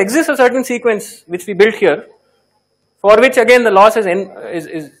 Because there exists a certain sequence which we built here, for which again the loss is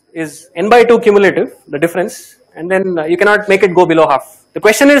n by 2 cumulative, the difference, and then you cannot make it go below half. The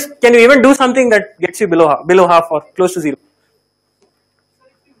question is, can you even do something that gets you below half or close to 0? So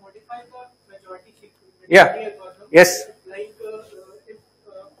if we modify the majority sequence, Yeah. Yes. like if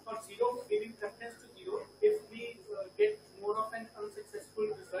for 0 giving preference to 0, if we get more of an unsuccessful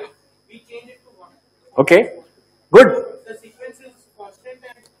result, we change it to 1. Okay. Good. The sequence is constant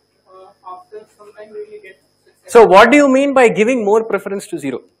and after some time we will get success. So what do you mean by giving more preference to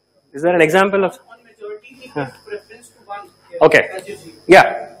 0? Is there an example of? On majority we give preference to 1 here, Okay. as you see.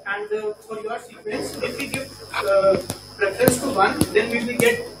 Yeah. And for your sequence, if we give preference to 1, then we will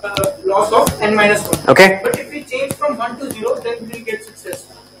get loss of n minus 1. Okay. But if we change from 1 to 0, then we will get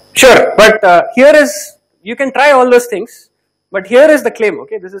success. Sure. But here is, you can try all those things, but here is the claim.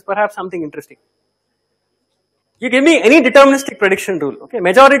 Okay. This is perhaps something interesting. You give me any deterministic prediction rule, okay,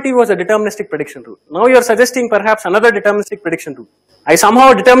 majority was a deterministic prediction rule. Now you are suggesting perhaps another deterministic prediction rule. I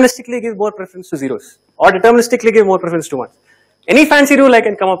somehow deterministically give more preference to zeros or deterministically give more preference to ones. Any fancy rule I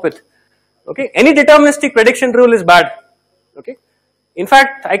can come up with, okay, any deterministic prediction rule is bad, okay. In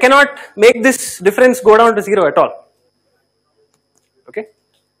fact, I cannot make this difference go down to 0 at all, okay.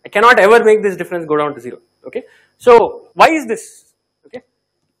 I cannot ever make this difference go down to 0, okay. So why is this, okay,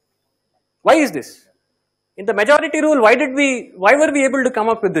 why is this? In the majority rule, why were we able to come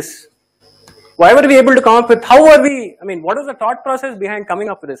up with this? Why were we able to come up with, how were we, I mean, what was the thought process behind coming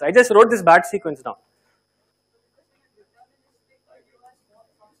up with this? I just wrote this batch sequence down.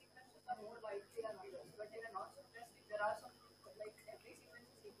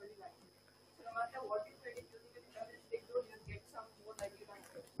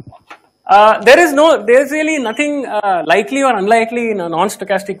 There's really nothing likely or unlikely in a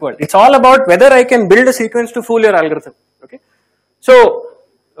non-stochastic world. It's all about whether I can build a sequence to fool your algorithm. Okay,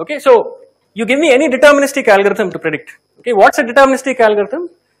 so you give me any deterministic algorithm to predict. Okay, what's a deterministic algorithm?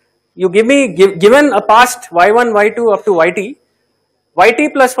 You give me given a past y1, y2 up to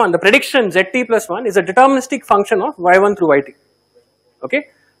yt plus 1. The prediction zt plus 1 is a deterministic function of y1 through yt. Okay,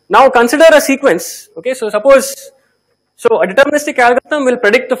 now consider a sequence. Okay, so suppose. So a deterministic algorithm will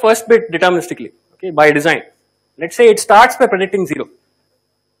predict the first bit deterministically, okay, by design. Let's say it starts by predicting 0.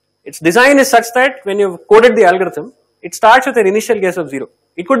 Its design is such that when you've coded the algorithm, it starts with an initial guess of 0.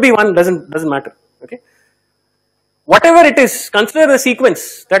 It could be 1, doesn't matter, okay. whatever it is, consider a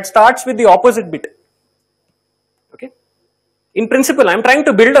sequence that starts with the opposite bit. Okay. In principle, I am trying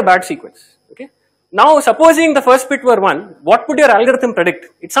to build a bad sequence. Okay. Now, supposing the first bit were 1, what would your algorithm predict?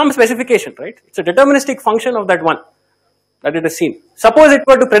 It's some specification, right? It's a deterministic function of that 1 that it is seen. Suppose it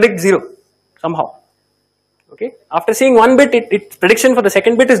were to predict 0 somehow. Okay. After seeing 1 bit, its prediction for the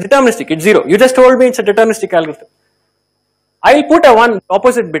second bit is deterministic. It's 0. You just told me it's a deterministic algorithm. I'll put a 1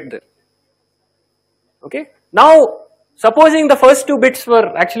 opposite bit there. Okay. Now, supposing the first 2 bits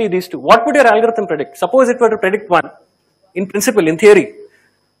were actually these 2, what would your algorithm predict? Suppose it were to predict 1, in principle, in theory,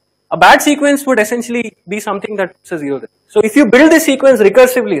 a bad sequence would essentially be something that's a 0 there. So if you build this sequence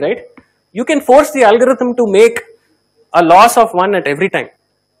recursively, right, you can force the algorithm to make a loss of 1 at every time.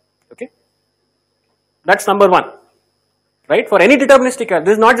 Okay. That's number 1. Right. For any deterministic,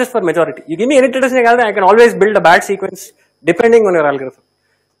 this is not just for majority. You give me any deterministic algorithm, I can always build a bad sequence depending on your algorithm.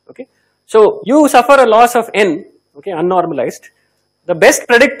 Okay. So you suffer a loss of n, okay, unnormalized. The best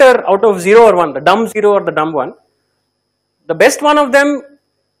predictor out of 0 or 1, the dumb 0 or the dumb 1, the best one of them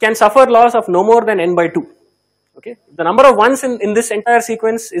can suffer loss of no more than n by 2. Okay. The number of ones in this entire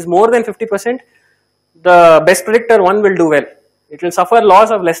sequence is more than 50%, the best predictor 1 will do well. It will suffer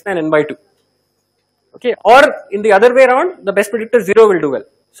loss of less than n by 2. Okay. Or in the other way around, the best predictor 0 will do well.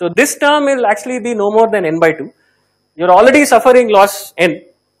 So this term will actually be no more than n by 2. You are already suffering loss n.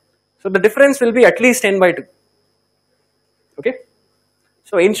 So the difference will be at least n by 2. Okay.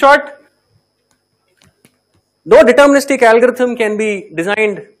 So in short, no deterministic algorithm can be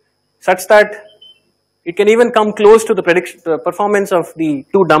designed such that it can even come close to the performance of the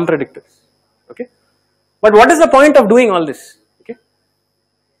 2 dumb predictors. Okay. But what is the point of doing all this? Okay.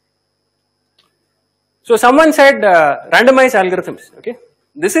 So someone said randomized algorithms. Okay.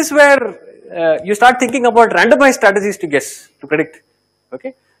 This is where you start thinking about randomized strategies to guess, to predict.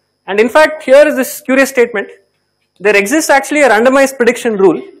 Okay. And in fact, here is this curious statement. There exists actually a randomized prediction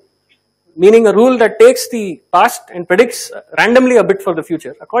rule, meaning a rule that takes the past and predicts randomly a bit for the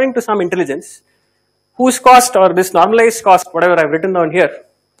future according to some intelligence, whose cost or this normalized cost, whatever I've written down here.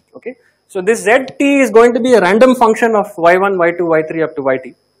 Okay. So this zt is going to be a random function of y1, y2, y3 up to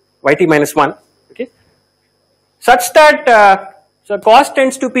yt minus 1. Okay. Such that so cost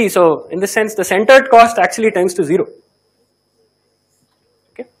tends to p. So in this sense, the centered cost actually tends to 0.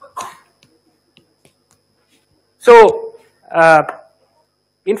 Okay. So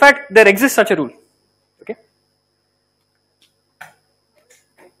in fact, there exists such a rule. Okay.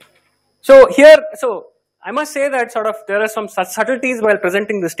 So here, so I must say that sort of there are some such subtleties while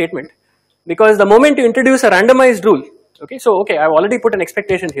presenting this statement, because the moment you introduce a randomized rule, okay, so okay, I've already put an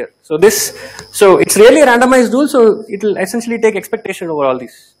expectation here. So it's really a randomized rule, so it will essentially take expectation over all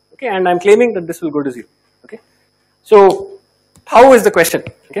these. Okay, and I'm claiming that this will go to 0. Okay. So how is the question?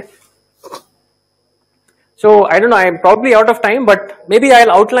 Okay. So I don't know, I'm probably out of time, but maybe I'll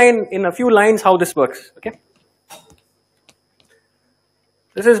outline in a few lines how this works. Okay.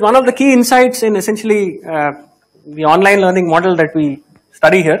 This is one of the key insights in essentially the online learning model that we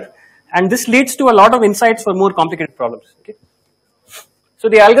study here, and this leads to a lot of insights for more complicated problems. Okay. So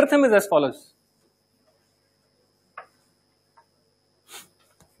the algorithm is as follows.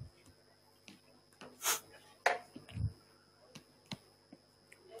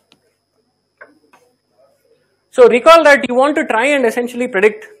 So recall that you want to try and essentially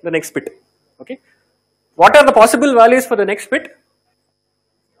predict the next bit. Okay. What are the possible values for the next bit?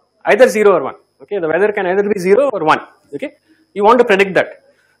 Either 0 or 1. Okay. The weather can either be 0 or 1. Okay. You want to predict that.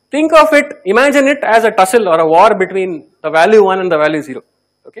 Think of it, imagine it as a tussle or a war between the value 1 and the value 0.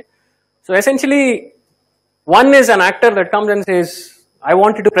 Okay. So essentially 1 is an actor that comes and says, I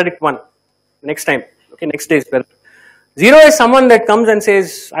want you to predict 1 next time. Okay. Next day's weather. 0 is someone that comes and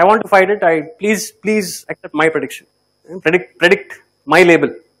says, I want to fight it, please accept my prediction. Predict my label,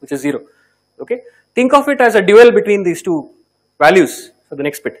 which is 0. Okay. Think of it as a duel between these 2 values for the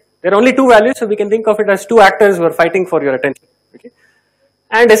next bit. There are only 2 values, so we can think of it as 2 actors who are fighting for your attention. Okay.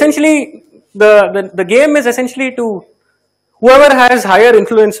 And essentially, the game is essentially to whoever has higher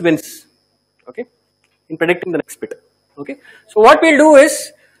influence wins. Okay. In predicting the next bit. Okay. So what we'll do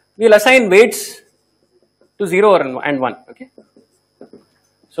is, we'll assign weights to 0 and 1. Okay.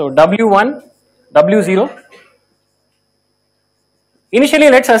 So W1, W0. Initially,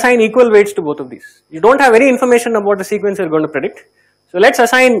 let's assign equal weights to both of these. You don't have any information about the sequence you're going to predict. So let's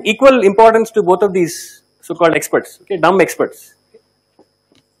assign equal importance to both of these so-called experts. Okay, dumb experts.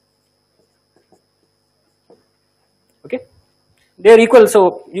 Okay. They are equal,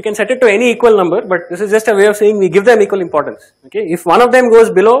 so you can set it to any equal number, but this is just a way of saying we give them equal importance. Okay. If one of them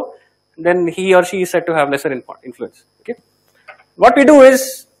goes below, then he or she is said to have lesser influence. Okay. What we do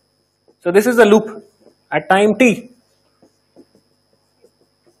is, so this is the loop at time t.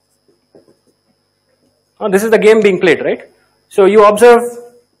 Now this is the game being played, right? So you observe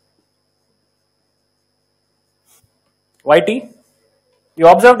YT, you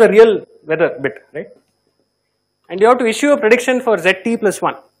observe the real weather bit, right? And you have to issue a prediction for ZT plus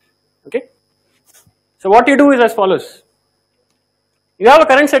 1, okay? So what you do is as follows. You have a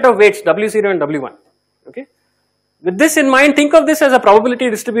current set of weights W0 and W1, okay? With this in mind, think of this as a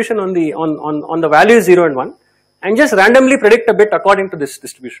probability distribution on the values 0 and 1 and just randomly predict a bit according to this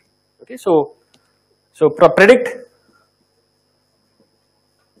distribution, okay? So predict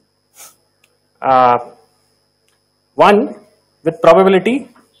 1 with probability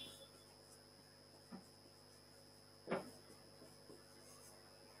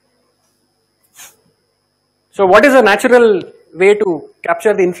so what is a natural way to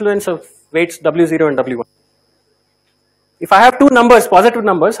capture the influence of weights W0 and W1? If I have two numbers, positive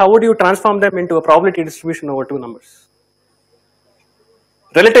numbers, how would you transform them into a probability distribution over two numbers?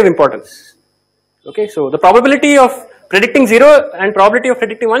 Relative importance. Okay, so the probability of predicting 0 and probability of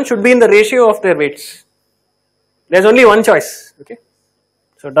predicting 1 should be in the ratio of their weights. There's only one choice, okay.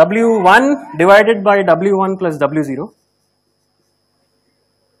 So W1 divided by W1 plus W0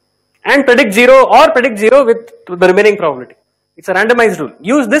 and predict 0 or predict 0 with the remaining probability. It's a randomized rule.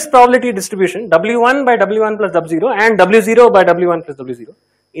 Use this probability distribution W1 by W1 plus W0 and W0 by W1 plus W0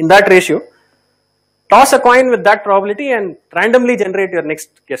 in that ratio. Toss a coin with that probability and randomly generate your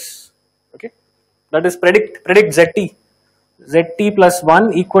next guess, okay. That is predict ZT plus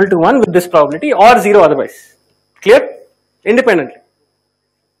 1 equal to 1 with this probability or 0 otherwise. Clear? Independently.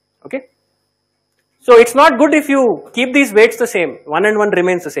 Okay. So it's not good if you keep these weights the same, 1 and 1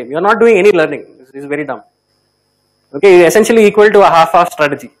 remains the same. You are not doing any learning. This is very dumb. Okay, essentially equal to a half-half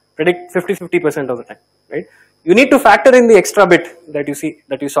strategy. Predict 50% of the time, right? You need to factor in the extra bit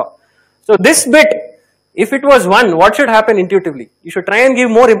that you saw. So this bit, if it was 1, what should happen intuitively? You should try and give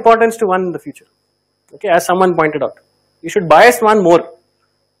more importance to 1 in the future. Okay, as someone pointed out. You should bias 1 more.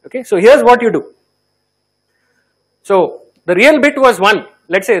 Okay, so here's what you do. So the real bit was 1.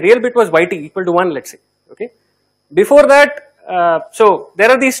 Let's say real bit was YT equal to 1, let's say. Okay. Before that, so there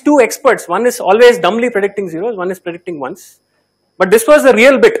are these two experts. One is always dumbly predicting zeros, one is predicting ones. But this was the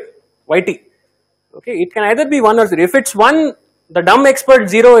real bit, YT. Okay, it can either be 1 or 0. If it's 1, the dumb expert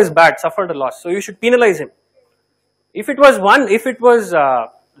 0 is bad, suffered a loss. So you should penalize him. If it was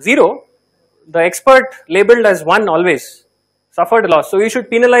 0, the expert labeled as 1 always suffered a loss. So you should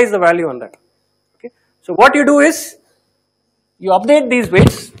penalize the value on that. Okay. So what you do is you update these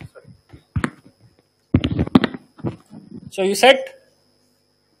weights. So you set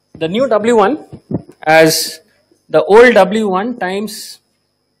the new W1 as the old W1 times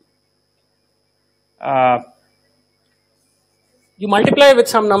you multiply with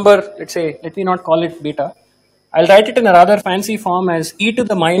some number, let's say, let me not call it beta. I'll write it in a rather fancy form as e to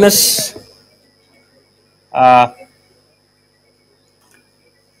the minus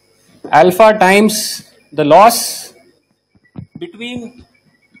alpha times the loss between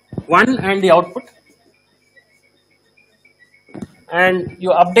 1 and the output, and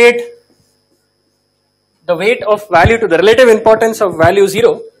you update the weight of value to the relative importance of value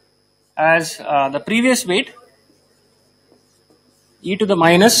 0 as the previous weight e to the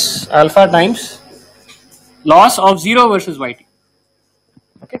minus alpha times loss of 0 versus YT.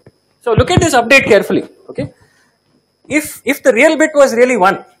 Okay. So look at this update carefully. Okay. If the real bit was really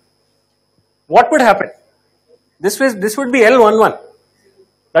 1, what would happen? This would be L11,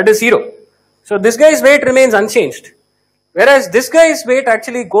 that is 0. So this guy's weight remains unchanged, whereas this guy's weight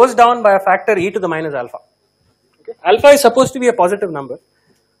actually goes down by a factor e to the minus alpha. Okay. Alpha is supposed to be a positive number,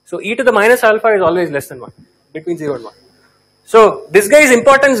 so e to the minus alpha is always less than 1, between 0 and 1. So this guy's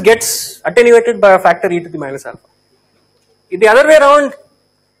importance gets attenuated by a factor e to the minus alpha. If the other way around,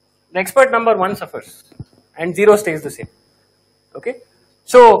 the expert number 1 suffers and 0 stays the same. Okay.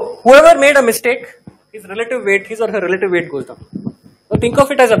 So whoever made a mistake, his or her relative weight goes down. So think of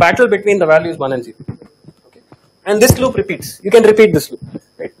it as a battle between the values 1 and 0. Okay. And this loop repeats. You can repeat this loop.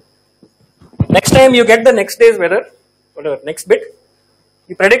 Right. Next time you get the next day's weather, whatever, next bit,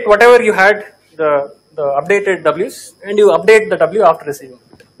 you predict whatever you had, the updated W's, and you update the W after receiving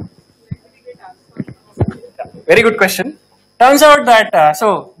it. Yeah, very good question. Turns out that,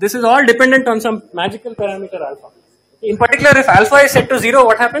 so this is all dependent on some magical parameter alpha. In particular, if alpha is set to 0,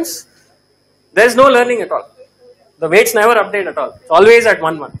 what happens? There is no learning at all. The weights never update at all. It's always at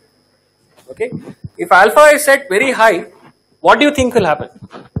 1, 1. Okay. If alpha is set very high, what do you think will happen?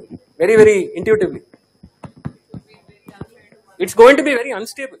 Very, very intuitively. It's going to be very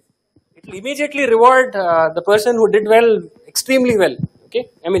unstable. It will immediately reward the person who did well, extremely well. Okay.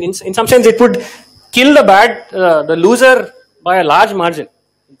 I mean, in some sense, it would kill the loser by a large margin.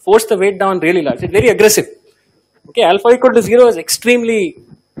 force the weight down really large. It's very aggressive. Okay, alpha equal to 0 is extremely,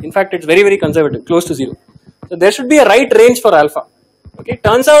 in fact, it's very, very conservative, close to 0. So there should be a right range for alpha. Okay,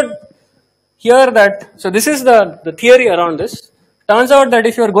 turns out here that, so this is the theory around this. Turns out that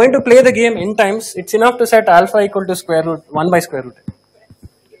if you are going to play the game n times, it's enough to set alpha equal to square root 1 by square root.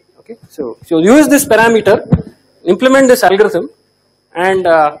 Okay, so use this parameter, implement this algorithm, and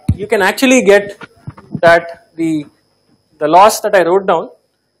you can actually get that the loss that I wrote down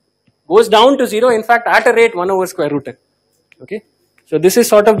goes down to 0, in fact at a rate 1 over square root n. Okay, so this is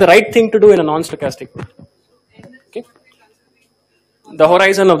sort of the right thing to do in a non-stochastic way. Okay, the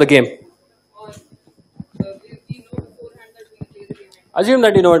horizon of the game. Or we know beforehand that we play the game. Assume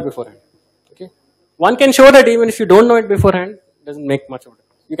that you know it beforehand. Okay, one can show that even if you don't know it beforehand, it doesn't make much of it.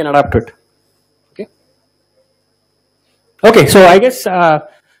 You can adapt to it. Okay. Okay, so I guess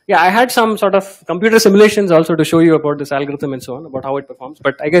yeah, I had some sort of computer simulations also to show you about this algorithm and so on, about how it performs.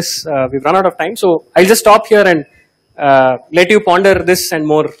 But I guess we've run out of time, so I'll just stop here and let you ponder this and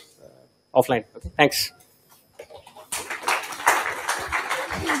more offline. Okay, thanks.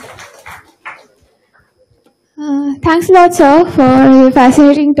 Thanks a lot, sir, for the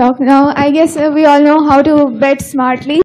fascinating talk. Now, I guess we all know how to bet smartly.